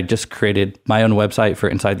because I just created my own website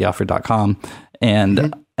for InsideTheOffer.com.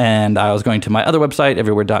 And And I was going to my other website,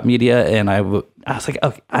 everywhere.media, and I was like,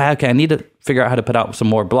 okay, I need to figure out how to put out some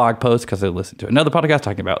more blog posts because I listened to another podcast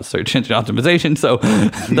talking about search engine optimization. So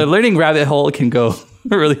the learning rabbit hole can go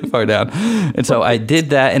really far down. And so I did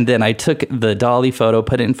that, and then I took the Dolly photo,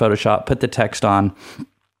 put it in Photoshop, put the text on,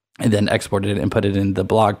 and then exported it and put it in the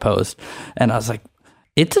blog post. And I was like,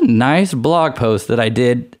 it's a nice blog post that I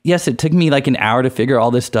did. Yes, it took me like an hour to figure all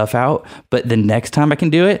this stuff out, but the next time I can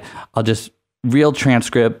do it, I'll just real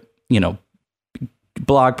transcript,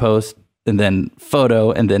 blog post, and then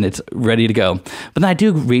photo, and then it's ready to go. But then I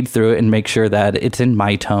do read through it and make sure that it's in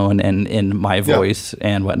my tone and in my voice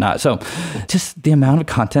and whatnot. So just the amount of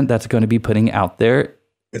content that's going to be putting out there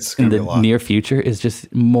in the near future is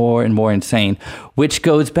just more and more insane, which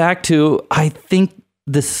goes back to, I think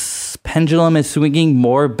this pendulum is swinging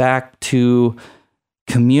more back to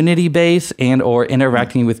community base and or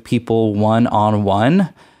interacting with people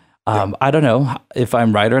one-on-one. I don't know if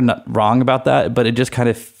I'm right or not wrong about that, but it just kind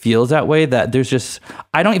of feels that way, that there's just,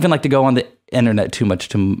 I don't even like to go on the internet too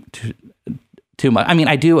much. I mean,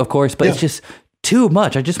 I do, of course, but it's just too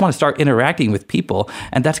much. I just want to start interacting with people.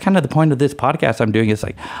 And that's kind of the point of this podcast I'm doing, is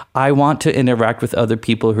like, I want to interact with other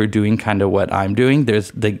people who are doing kind of what I'm doing.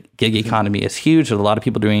 There's the gig economy is huge. There's a lot of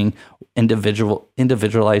people doing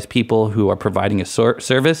individualized people who are providing a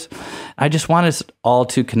service. I just want us all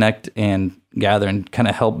to connect and gather and kind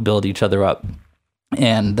of help build each other up.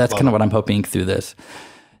 And that's kind of what I'm hoping through this.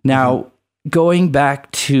 Now, going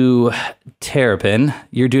back to Terrapin,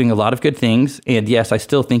 you're doing a lot of good things. And yes, I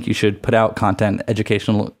still think you should put out content,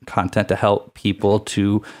 educational content, to help people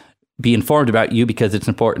to be informed about you, because it's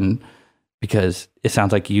important, because it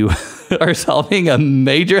sounds like you are solving a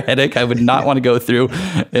major headache I would not want to go through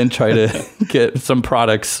and try to get some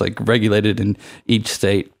products like regulated in each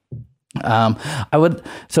state.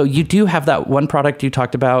 So you do have that one product you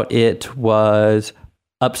talked about. It was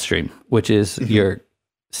Upstream, which is your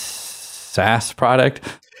SaaS product.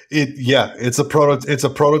 It's a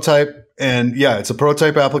prototype, and it's a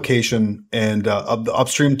prototype application, and the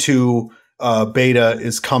Upstream 2 beta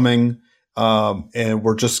is coming, and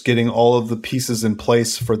we're just getting all of the pieces in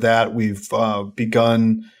place for that. We've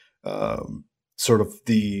begun sort of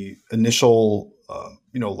the initial,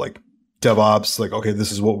 like DevOps, like, okay,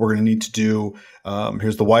 this is what we're going to need to do.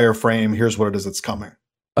 Here's the wireframe. Here's what it is that's coming.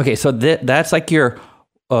 Okay, so that's like your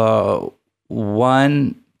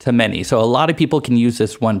one to many. So a lot of people can use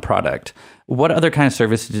this one product. What other kind of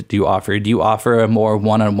services do you offer? Do you offer a more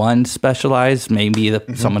one-on-one specialized? Maybe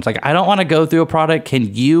someone's like, I don't want to go through a product.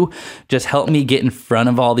 Can you just help me get in front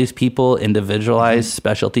of all these people? Individualized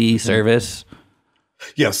specialty service?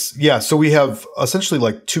 Yes. Yeah. So we have essentially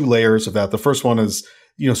like two layers of that. The first one is,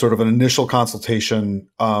 sort of an initial consultation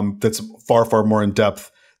that's far, far more in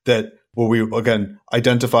depth, that where we, again,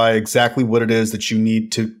 identify exactly what it is that you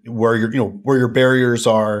need to, where your barriers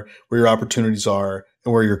are, where your opportunities are,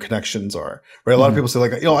 and where your connections are, right? A lot of people say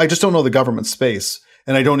like, I just don't know the government space,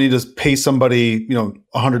 and I don't need to pay somebody,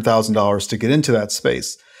 $100,000 to get into that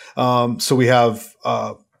space. So we have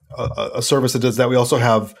a service that does that. We also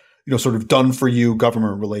have, sort of done for you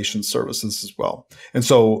government relations services as well. And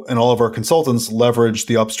all of our consultants leverage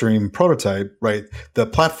the Upstream prototype, right? The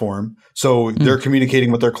platform. So they're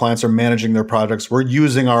communicating with their clients, or managing their projects. We're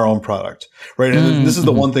using our own product, right? And this is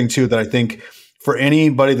the one thing too, that I think for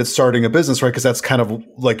anybody that's starting a business, right? Because that's kind of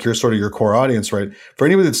like your core audience, right? For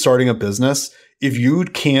anybody that's starting a business, if you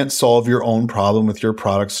can't solve your own problem with your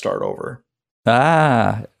product, start over.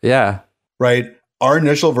 Yeah. Right. Our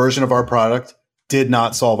initial version of our product did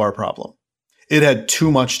not solve our problem. It had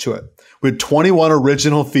too much to it. We had 21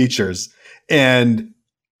 original features, and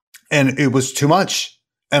it was too much.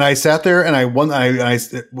 And I sat there and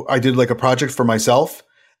I did like a project for myself,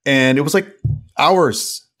 and it was like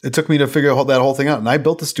hours it took me to figure that whole thing out. And I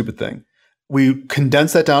built the stupid thing. We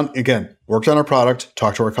condensed that down, again, worked on our product,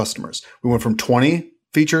 talked to our customers. We went from 20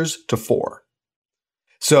 features to 4.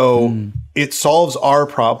 So it solves our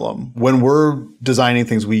problem. When we're designing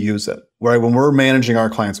things, we use it. Right? When we're managing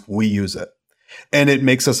our clients, we use it. And it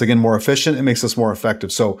makes us, again, more efficient. It makes us more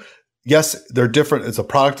effective. So yes, they're different. It's a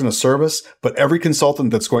product and a service, but every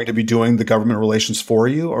consultant that's going to be doing the government relations for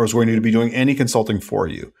you, or is going to be doing any consulting for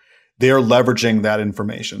you, they are leveraging that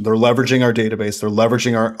information. They're leveraging our database. They're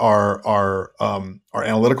leveraging our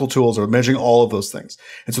analytical tools. They're managing all of those things.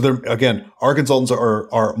 And so our consultants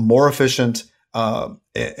are more efficient,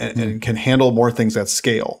 and can handle more things at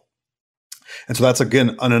scale. And so that's,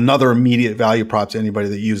 again, another immediate value prop to anybody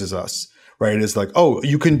that uses us, right? It's like, oh,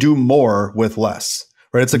 you can do more with less,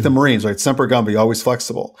 right? It's like the Marines, right? Semper Gumby, always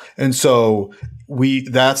flexible. And so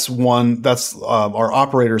that's our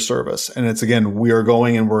operator service. And it's, again, we are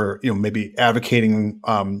going and we're, maybe advocating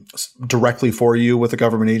directly for you with a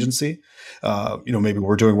government agency. Maybe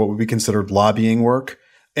we're doing what would be considered lobbying work.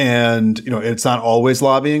 And, it's not always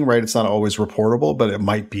lobbying, right? It's not always reportable, but it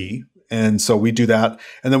might be. And so we do that.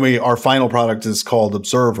 And then our final product is called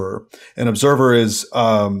Observer. And Observer is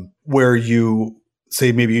where you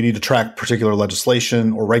say maybe you need to track particular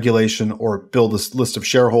legislation or regulation or build a list of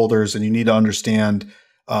shareholders, and you need to understand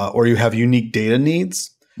or you have unique data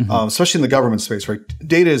needs, especially in the government space, right?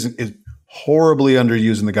 Data is horribly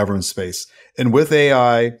underused in the government space. And with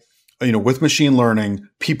AI, with machine learning,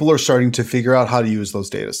 people are starting to figure out how to use those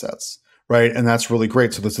data sets. Right. And that's really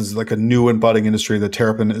great. So this is like a new and budding industry that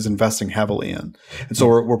Terrapin is investing heavily in. And so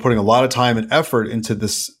we're putting a lot of time and effort into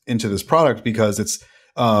this product because it's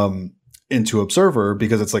into Observer,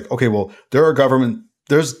 because it's like, okay, well,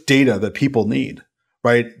 there's data that people need,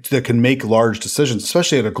 right, that can make large decisions,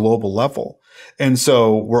 especially at a global level. And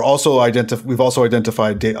so we've also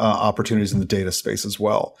identified opportunities in the data space as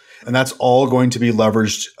well. And that's all going to be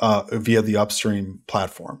leveraged via the Upstream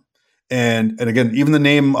platform. And again, even the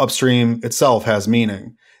name Upstream itself has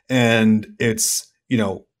meaning, and it's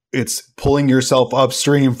pulling yourself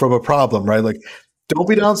upstream from a problem, right? Like, don't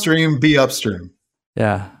be downstream, be upstream.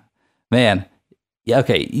 Yeah, man. Yeah.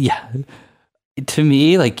 Okay. Yeah. To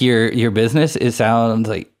me, like your business, it sounds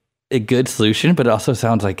like a good solution, but it also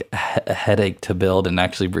sounds like a headache to build and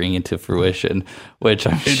actually bring into fruition, which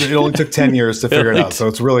it only took 10 years to figure it out. So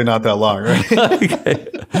it's really not that long, right? Okay.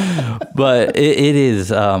 But it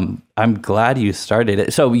is, I'm glad you started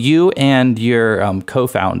it. So you and your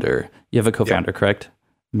co-founder, you have a co-founder, correct?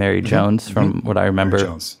 Mary Jones, from what I remember. Mary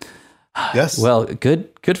Jones. Yes. Well,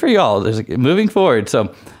 good for y'all. There's moving forward.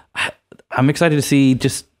 So I'm excited to see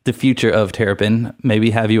just the future of Terrapin. Maybe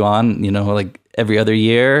have you on, like every other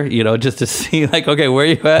year, just to see like, okay, where are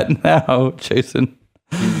you at now, Jason?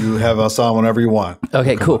 You have us on whenever you want.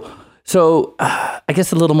 Okay, cool. So I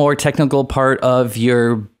guess a little more technical part of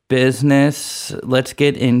your business. Let's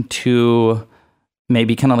get into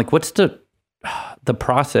maybe kind of like what's the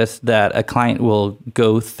process that a client will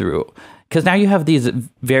go through? Because now you have these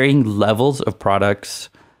varying levels of products.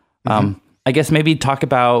 I guess maybe talk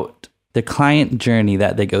about the client journey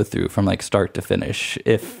that they go through from like start to finish,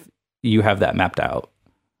 if you have that mapped out.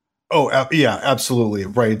 Oh, yeah, absolutely.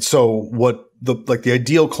 Right. So what the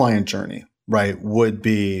ideal client journey, right, would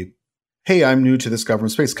be, hey, I'm new to this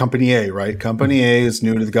government space. Company A, right? Company A is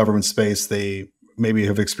new to the government space. They maybe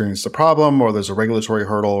have experienced a problem, or there's a regulatory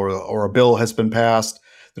hurdle, or a bill has been passed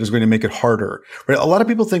that is going to make it harder, right? A lot of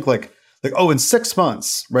people think like, oh, in 6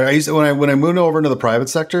 months, right? When I moved over into the private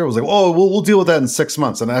sector, it was like, oh, we'll deal with that in 6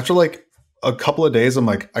 months. And after like a couple of days,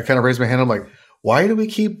 I kind of raised my hand. I'm like, why do we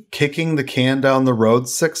keep kicking the can down the road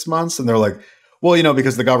 6 months? And they're like, well,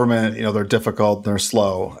 because the government, they're difficult and they're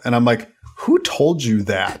slow. And I'm like, who told you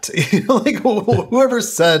that? Like whoever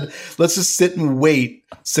said, let's just sit and wait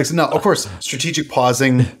 6. Now, of course, strategic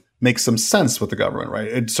pausing makes some sense with the government, right?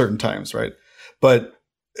 At certain times, right? But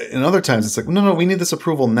in other times, it's like, no, we need this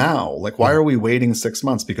approval now. Like, why are we waiting 6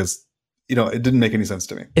 months? Because, it didn't make any sense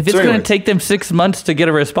to me. If it's going to take them 6 months to get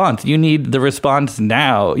a response, you need the response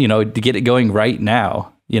now, to get it going right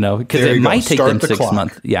now, because it might take them 6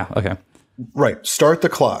 months. Yeah. Okay. Right. Start the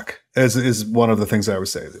clock is one of the things I would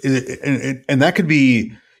say. And that could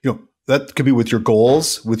be, that could be with your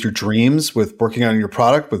goals, with your dreams, with working on your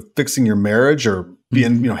product, with fixing your marriage, or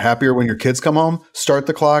being, happier when your kids come home. Start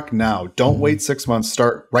the clock now. Don't wait 6 months.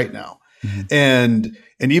 Start right now. And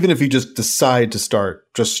even if you just decide to start,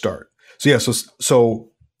 just start. So yeah,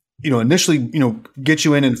 so initially, get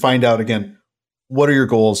you in and find out again, what are your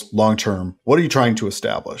goals long term? What are you trying to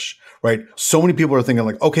establish? Right? So many people are thinking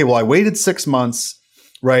like, okay, well, I waited 6 months,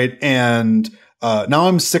 right? And now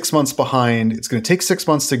I'm 6 months behind. It's going to take 6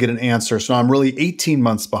 months to get an answer. So now I'm really 18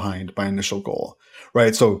 months behind my initial goal,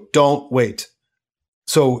 right? So don't wait.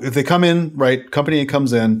 So if they come in, right, company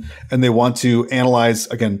comes in and they want to analyze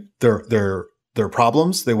again their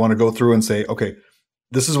problems, they want to go through and say, okay,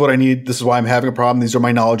 this is what I need. This is why I'm having a problem. These are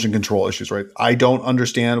my knowledge and control issues, right? I don't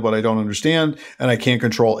understand what I don't understand, and I can't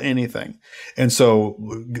control anything. And so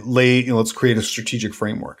let's create a strategic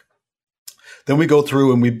framework. Then we go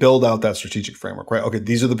through and we build out that strategic framework, right? Okay,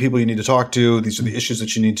 these are the people you need to talk to. These are the issues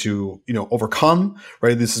that you need to, overcome,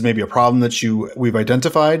 right? This is maybe a problem that we've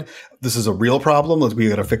identified. This is a real problem. We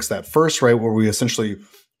got to fix that first, right? Where we essentially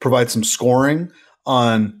provide some scoring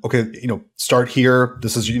on, okay, start here.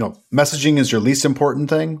 This is, messaging is your least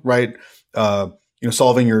important thing, right?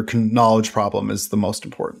 Solving your knowledge problem is the most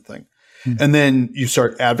important thing. And then you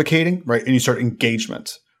start advocating, right? And you start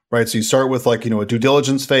engagement, right? So you start with like, a due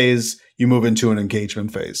diligence phase, you move into an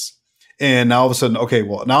engagement phase. And now all of a sudden, okay,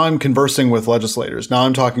 well, now I'm conversing with legislators. Now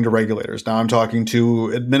I'm talking to regulators. Now I'm talking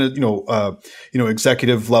to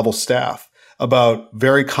executive level staff about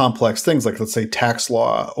very complex things like, let's say, tax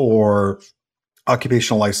law or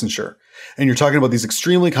occupational licensure. And you're talking about these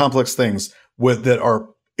extremely complex things that are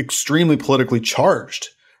extremely politically charged,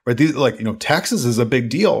 right? These, taxes is a big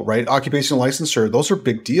deal, right? Occupational licensure, those are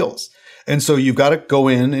big deals. And so you've got to go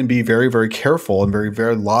in and be very, very careful and very,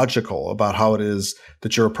 very logical about how it is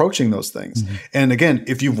that you're approaching those things. Mm-hmm. And again,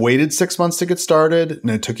 if you've waited 6 months to get started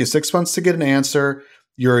and it took you 6 months to get an answer,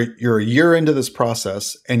 you're a year into this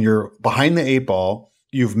process and you're behind the 8 ball.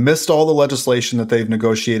 You've missed all the legislation that they've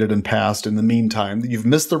negotiated and passed in the meantime. You've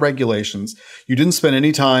missed the regulations. You didn't spend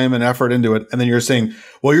any time and effort into it. And then you're saying,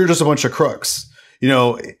 well, you're just a bunch of crooks.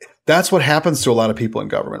 That's what happens to a lot of people in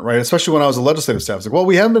government, right? Especially when I was a legislative staff. It's like, well,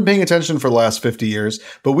 we haven't been paying attention for the last 50 years,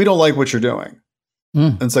 but we don't like what you're doing.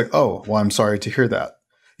 And it's like, oh, well, I'm sorry to hear that.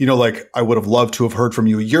 I would have loved to have heard from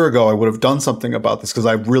you a year ago. I would have done something about this because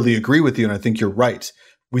I really agree with you. And I think you're right.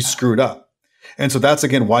 We screwed up. And so that's,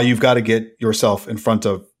 again, why you've got to get yourself in front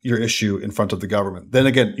of your issue, in front of the government. Then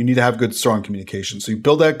again, you need to have good, strong communication. So you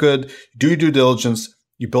build that good, you do your due diligence,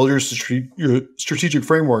 you build your strategic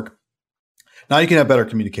framework. Now you can have better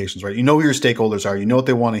communications, right? You know who your stakeholders are. You know what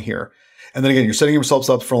they want to hear. And then again, you're setting yourselves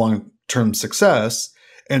up for long-term success.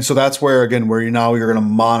 And so that's where you're going to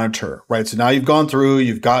monitor, right? So now you've gone through,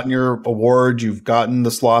 you've gotten your award, you've gotten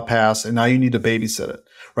this law passed, and now you need to babysit it,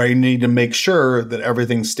 right? You need to make sure that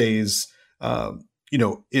everything stays,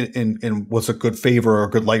 in what's a good favor or a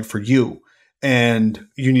good light for you. And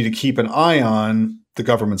you need to keep an eye on the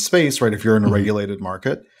government space, right? If you're in a regulated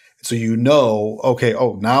market. So okay,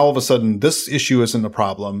 now all of a sudden this issue isn't a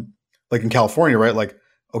problem. Like in California, right? Like,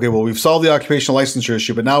 okay, well, we've solved the occupational licensure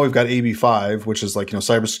issue, but now we've got AB 5, which is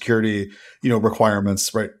cybersecurity,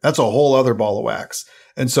 requirements, right? That's a whole other ball of wax.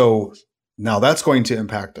 And so now that's going to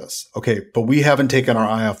impact us. Okay, but we haven't taken our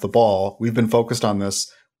eye off the ball. We've been focused on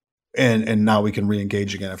this. And now we can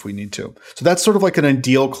re-engage again if we need to. So that's sort of like an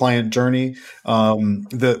ideal client journey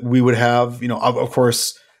that we would have. Of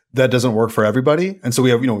course, that doesn't work for everybody. And so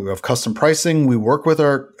we have custom pricing. We work with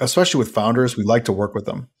especially with founders, we like to work with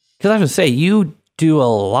them. Because I was going to say, you do a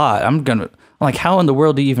lot. How in the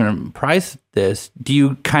world do you even price this? Do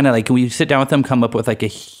you kind of when you sit down with them, come up with a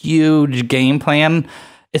huge game plan?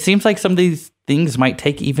 It seems like some of these things might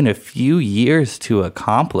take even a few years to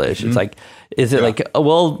accomplish. Mm-hmm. It's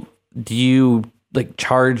do you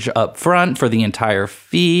charge up front for the entire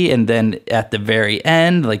fee and then at the very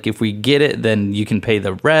end, if we get it, then you can pay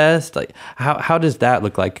the rest? How does that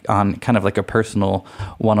look like on kind of a personal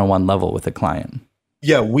one-on-one level with a client?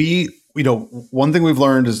 Yeah, one thing we've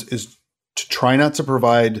learned is to try not to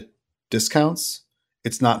provide discounts.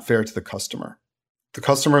 It's not fair to the customer. The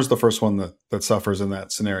customer is the first one that suffers in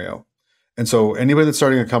that scenario. And so anybody that's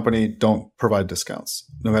starting a company, don't provide discounts.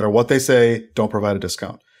 No matter what they say, don't provide a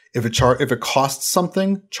discount. If it costs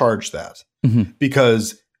something, charge that. Mm-hmm.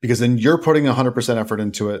 Because then you're putting 100% effort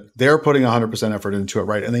into it. They're putting 100% effort into it,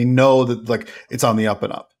 right? And they know that it's on the up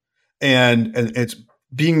and up. And it's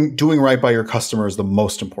doing right by your customer is the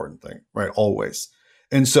most important thing, right? Always.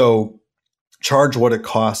 And so charge what it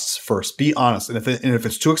costs first. Be honest. And if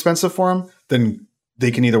it's too expensive for them, then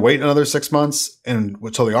they can either wait another 6 months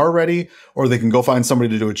until they are ready, or they can go find somebody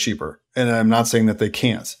to do it cheaper. And I'm not saying that they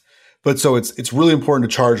can't. But so it's really important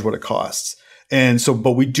to charge what it costs. And so,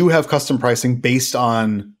 but we do have custom pricing based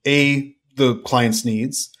on the client's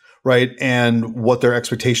needs, right? And what their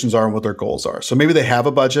expectations are and what their goals are. So maybe they have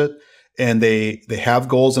a budget and they have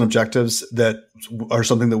goals and objectives that are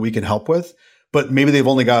something that we can help with, but maybe they've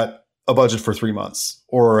only got a budget for 3 months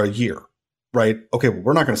or a year, right? Okay, well,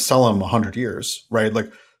 we're not going to sell them 100 years, right?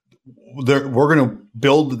 We're going to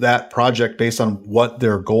build that project based on what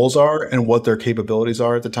their goals are and what their capabilities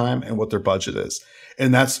are at the time and what their budget is.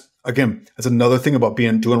 And that's another thing about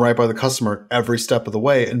doing right by the customer every step of the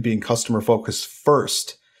way and being customer focused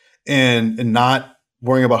first and not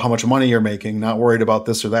worrying about how much money you're making, not worried about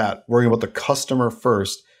this or that, worrying about the customer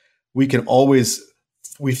first. We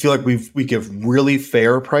feel like we give really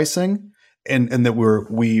fair pricing and that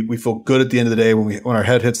we feel good at the end of the day when our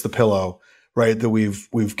head hits the pillow, right? That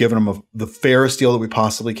we've given them the fairest deal that we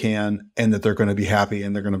possibly can, and that they're going to be happy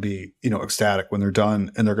and they're going to be ecstatic when they're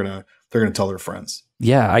done, and they're going to tell their friends.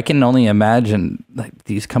 Yeah, I can only imagine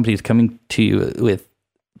these companies coming to you with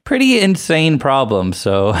pretty insane problems.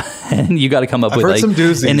 So and you got to come up with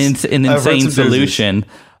an insane solution.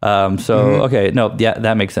 Okay, no, yeah,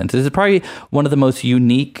 that makes sense. This is probably one of the most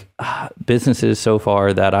unique businesses so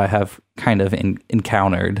far that I have kind of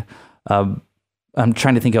encountered. I'm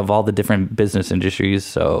trying to think of all the different business industries.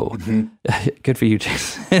 So good for you,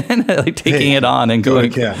 Jason. Like taking it on and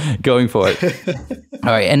going for it. All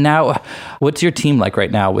right. And now what's your team like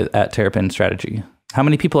right now at Terrapin Strategy? How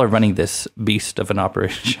many people are running this beast of an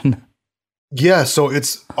operation? Yeah. So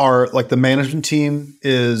it's the management team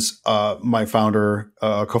is my founder,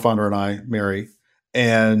 co-founder and I, Mary.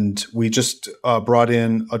 And we just brought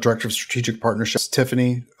in a director of strategic partnerships,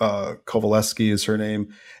 Tiffany Kovaleski is her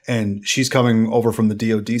name. And she's coming over from the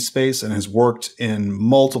DoD space and has worked in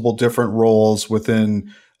multiple different roles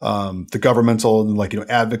within the governmental and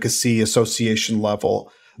advocacy association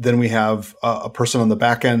level. Then we have a person on the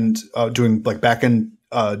back end doing back end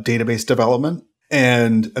database development.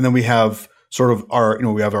 And then we have sort of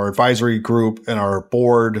we have our advisory group and our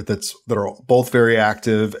board that are both very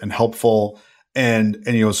active and helpful. And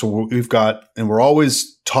so we've got, and we're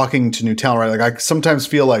always talking to new talent, right? Like I sometimes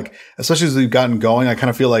feel like, especially as we've gotten going, I kind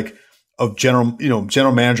of feel like a general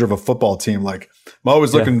manager of a football team. Like I'm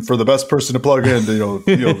always looking for the best person to plug in,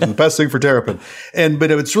 the best thing for Terrapin. But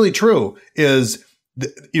it's really true is,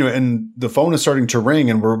 and the phone is starting to ring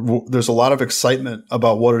and there's a lot of excitement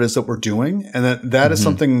about what it is that we're doing. And that is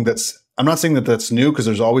something I'm not saying that that's new because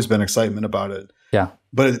there's always been excitement about it. Yeah.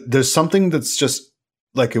 But there's something that's just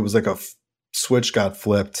like, it was like a switch got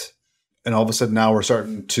flipped, and all of a sudden now we're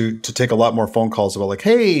starting to take a lot more phone calls about like,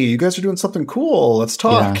 hey, you guys are doing something cool, let's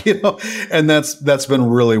talk. And that's been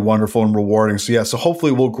really wonderful and rewarding. So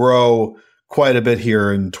hopefully we'll grow quite a bit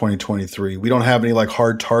here in 2023. We don't have any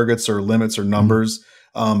hard targets or limits or numbers,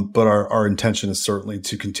 but our intention is certainly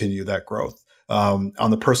to continue that growth on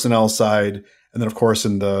the personnel side, and then of course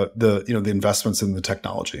in the investments in the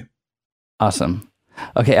technology. Awesome.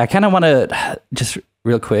 Okay, I kind of want to just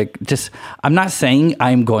real quick, I'm not saying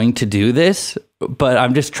I'm going to do this, but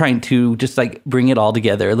I'm just trying to bring it all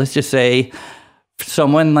together. Let's just say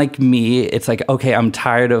someone like me, it's like, okay, I'm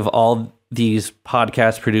tired of all these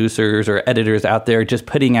podcast producers or editors out there just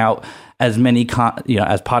putting out as many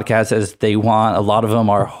as podcasts as they want. A lot of them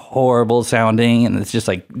are horrible sounding, and it's just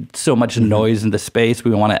like so much noise in the space. We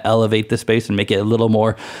want to elevate the space and make it a little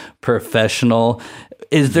more professional.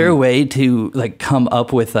 Is there a way to come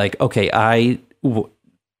up with okay, I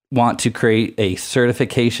want to create a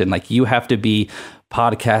certification, you have to be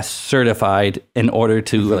podcast certified in order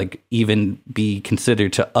to even be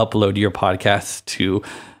considered to upload your podcast to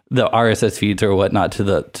the RSS feeds or whatnot to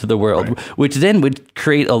the world, right. Which then would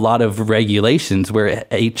create a lot of regulations where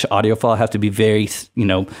each audio file has to be very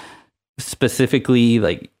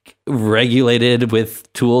specifically regulated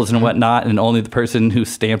with tools and whatnot, and only the person who's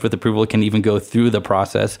stamped with approval can even go through the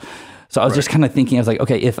process. So I was just kind of thinking, I was like,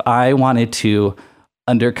 okay, if I wanted to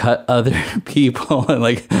undercut other people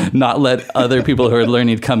and not let other people who are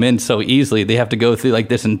learning come in so easily, they have to go through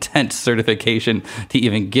this intense certification to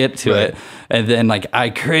even get to it. And then I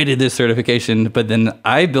created this certification, but then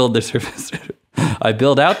I build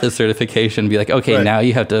out this certification and be like, okay, now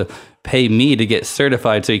you have to pay me to get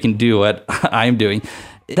certified so you can do what I'm doing.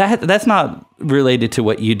 That's not related to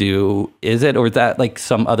what you do, is it? Or is that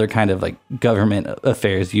some other kind of government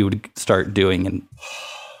affairs you would start doing? And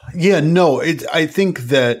yeah, no, I think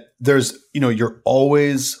that there's, you're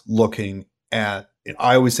always looking at,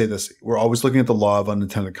 I always say this, we're always looking at the law of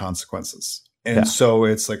unintended consequences. And so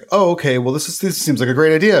it's okay, well, this seems like a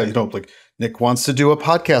great idea. Nick wants to do a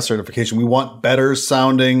podcast certification. We want better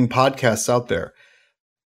sounding podcasts out there.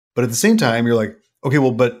 But at the same time, you're like, okay,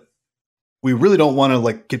 well, but we really don't want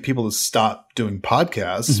to get people to stop doing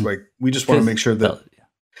podcasts, right? We just want to make sure that,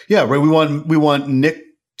 we want Nick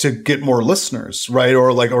to get more listeners, right?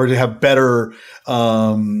 Or to have better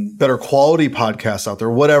quality podcasts out there,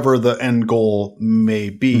 whatever the end goal may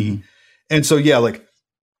be. And so,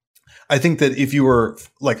 I think that if you were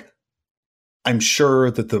I'm sure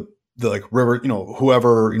that the River,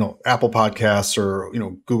 whoever, Apple Podcasts or,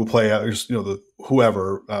 Google Play, or,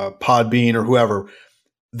 whoever, Podbean or whoever,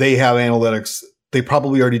 they have analytics. They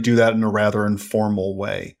probably already do that in a rather informal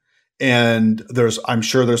way. And I'm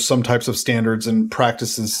sure there's some types of standards and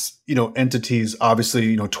practices, entities,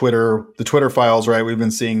 obviously, Twitter, the Twitter files, right? We've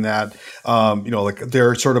been seeing that,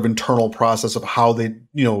 their sort of internal process of how they,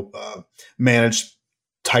 manage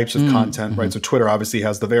types of content, right? So Twitter obviously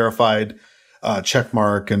has the verified check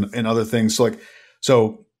mark and other things.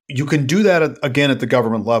 So you can do that again at the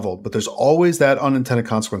government level, but there's always that unintended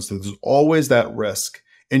consequence. There's always that risk.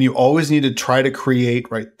 And you always need to try to create,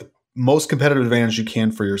 the most competitive advantage you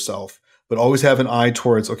can for yourself, but always have an eye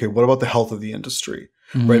towards, okay, what about the health of the industry,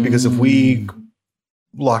 right? Because if we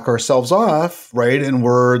lock ourselves off, right? And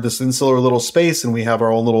we're this insular little space and we have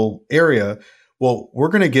our own little area. Well, we're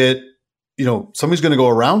going to get, somebody's going to go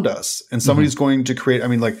around us and somebody's going to create,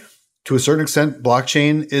 to a certain extent,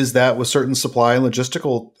 blockchain is that with certain supply and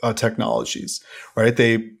logistical technologies, right?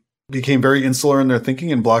 They became very insular in their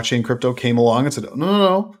thinking, and blockchain crypto came along and said,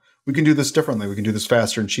 no, we can do this differently. We can do this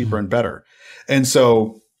faster and cheaper and better. And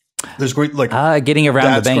so there's great, getting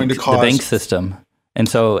around the bank system. And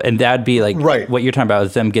that'd be right. What you're talking about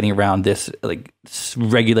is them getting around this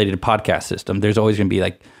regulated podcast system. There's always going to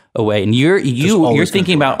be a way, and you're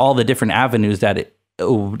thinking about all the different avenues that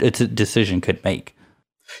it's a decision could make.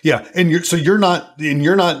 Yeah, and you're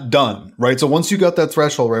not done, right? So once you got that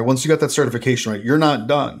threshold, right? Once you got that certification, right? You're not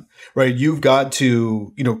done, right? You've got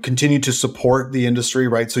to continue to support the industry,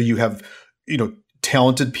 right? So you have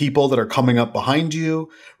talented people that are coming up behind you,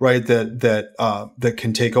 right? That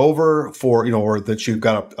can take over for, or that you've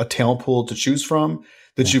got a talent pool to choose from,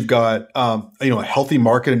 that you've got, a healthy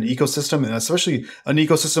market and ecosystem, and especially an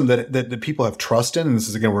ecosystem that people have trust in. And this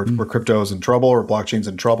is again, where crypto is in trouble or blockchain's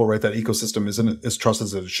in trouble, right? That ecosystem isn't as trusted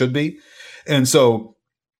as it should be. And so,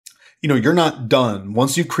 you're not done.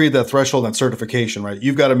 Once you create that threshold, that certification, right?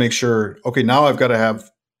 You've got to make sure, okay, now I've got to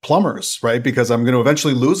have plumbers, right? Because I'm going to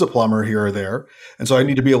eventually lose a plumber here or there. And so I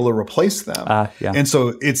need to be able to replace them. And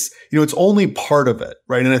so it's only part of it,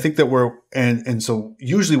 right? And I think that and so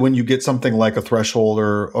usually when you get something like a threshold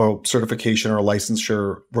or certification or a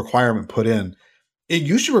licensure requirement put in, it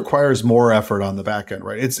usually requires more effort on the back end,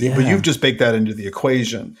 right? But you've just baked that into the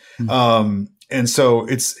equation. And so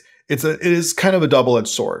it is kind of a double-edged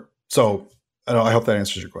sword. So I hope that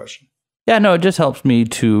answers your question. Yeah, no, it just helps me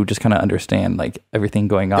to just kind of understand everything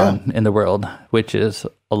going on in the world, which is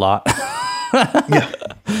a lot. Yeah.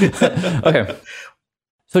 Okay.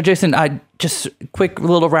 So Jason, just quick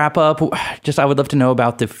little wrap up. I would love to know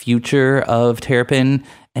about the future of Terrapin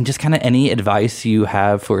and just kind of any advice you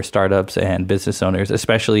have for startups and business owners,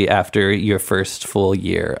 especially after your first full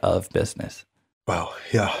year of business. Wow.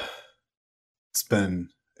 Yeah. It's been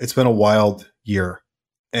a wild year,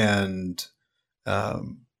 and,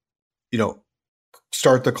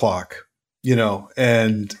 start the clock,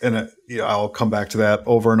 and I'll come back to that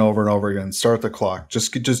over and over and over again. Start the clock.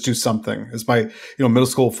 Just do something. As my, middle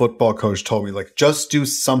school football coach told me, just do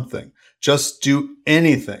something, just do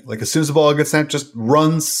anything. As soon as the ball gets snapped, just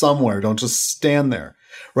run somewhere. Don't just stand there,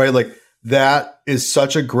 right? That is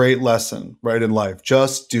such a great lesson, right? In life,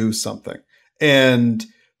 just do something. And,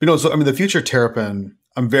 the future of Terrapin,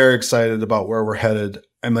 I'm very excited about where we're headed.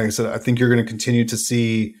 And like I said, I think you're going to continue to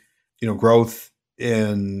see growth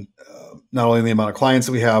in not only the amount of clients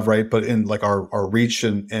that we have, right, but in our reach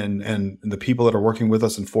and the people that are working with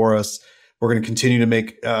us and for us. We're going to continue to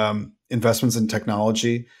make investments in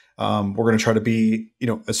technology. We're going to try to be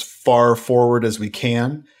as far forward as we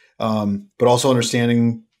can, but also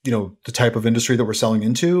understanding the type of industry that we're selling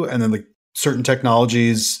into, and then certain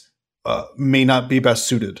technologies may not be best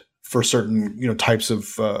suited for certain types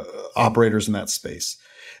of operators in that space.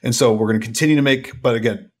 And so we're going to continue to make,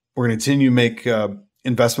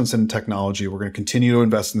 investments in technology. We're going to continue to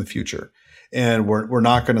invest in the future, and we're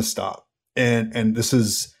not going to stop. And this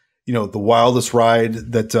is, the wildest ride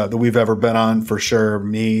that we've ever been on, for sure.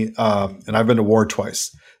 Me, and I've been to war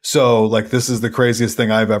twice. So this is the craziest thing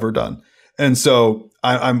I've ever done. And so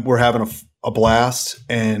we're having a blast,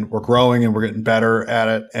 and we're growing, and we're getting better at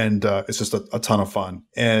it. And it's just a ton of fun.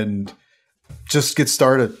 And just get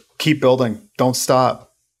started, keep building, don't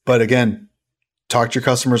stop. But again, talk to your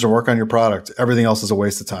customers and work on your product. Everything else is a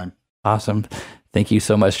waste of time. Awesome. Thank you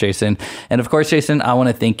so much, Jason. And of course, Jason, I want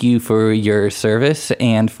to thank you for your service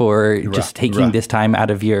and for taking this time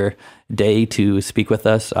out of your day to speak with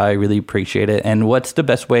us. I really appreciate it. And what's the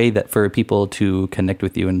best way for people to connect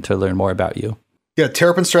with you and to learn more about you? Yeah,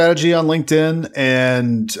 Terrapin Strategy on LinkedIn.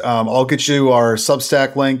 And I'll get you our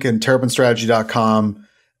Substack link, and terrapinstrategy.com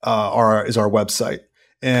is our website.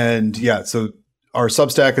 And so our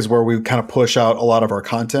Substack is where we kind of push out a lot of our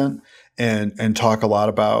content and talk a lot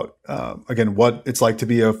about, again, what it's like to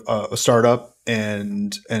be a startup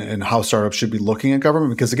and how startups should be looking at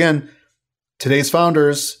government. Because again, today's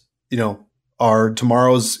founders, are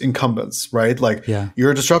tomorrow's incumbents, right?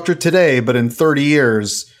 You're a disruptor today, but in 30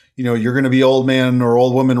 years, you're going to be old man or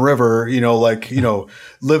old woman River,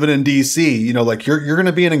 living in DC, you're going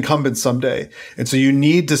to be an incumbent someday. And so you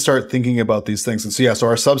need to start thinking about these things. And so, so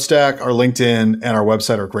our Substack, our LinkedIn, and our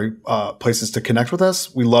website are great places to connect with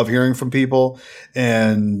us. We love hearing from people.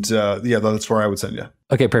 And that's where I would send you.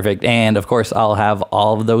 Okay, perfect. And of course, I'll have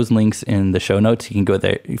all of those links in the show notes. You can go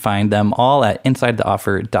there, you find them all at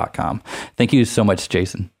insidetheoffer.com. Thank you so much,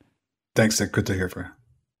 Jason. Thanks, Nick. Good to hear from you.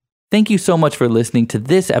 Thank you so much for listening to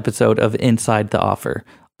this episode of Inside the Offer.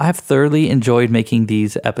 I've thoroughly enjoyed making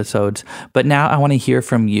these episodes, but now I want to hear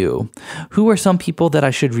from you. Who are some people that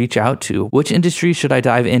I should reach out to? Which industry should I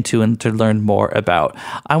dive into and to learn more about?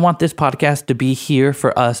 I want this podcast to be here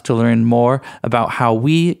for us to learn more about how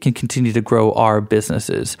we can continue to grow our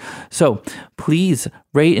businesses. So please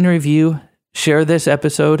rate and review, share this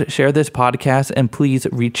episode, share this podcast, and please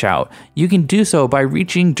reach out. You can do so by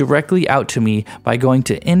reaching directly out to me by going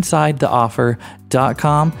to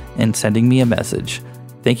insidetheoffer.com and sending me a message.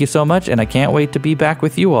 Thank you so much, and I can't wait to be back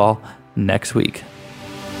with you all next week.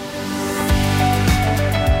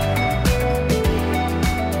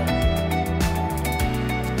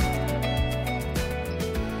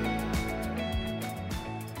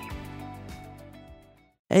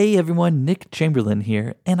 Hey everyone, Nick Chamberlain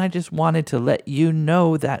here, and I just wanted to let you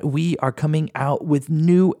know that we are coming out with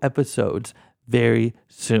new episodes very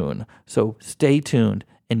soon. So stay tuned,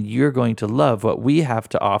 and you're going to love what we have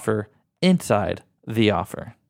to offer inside the offer.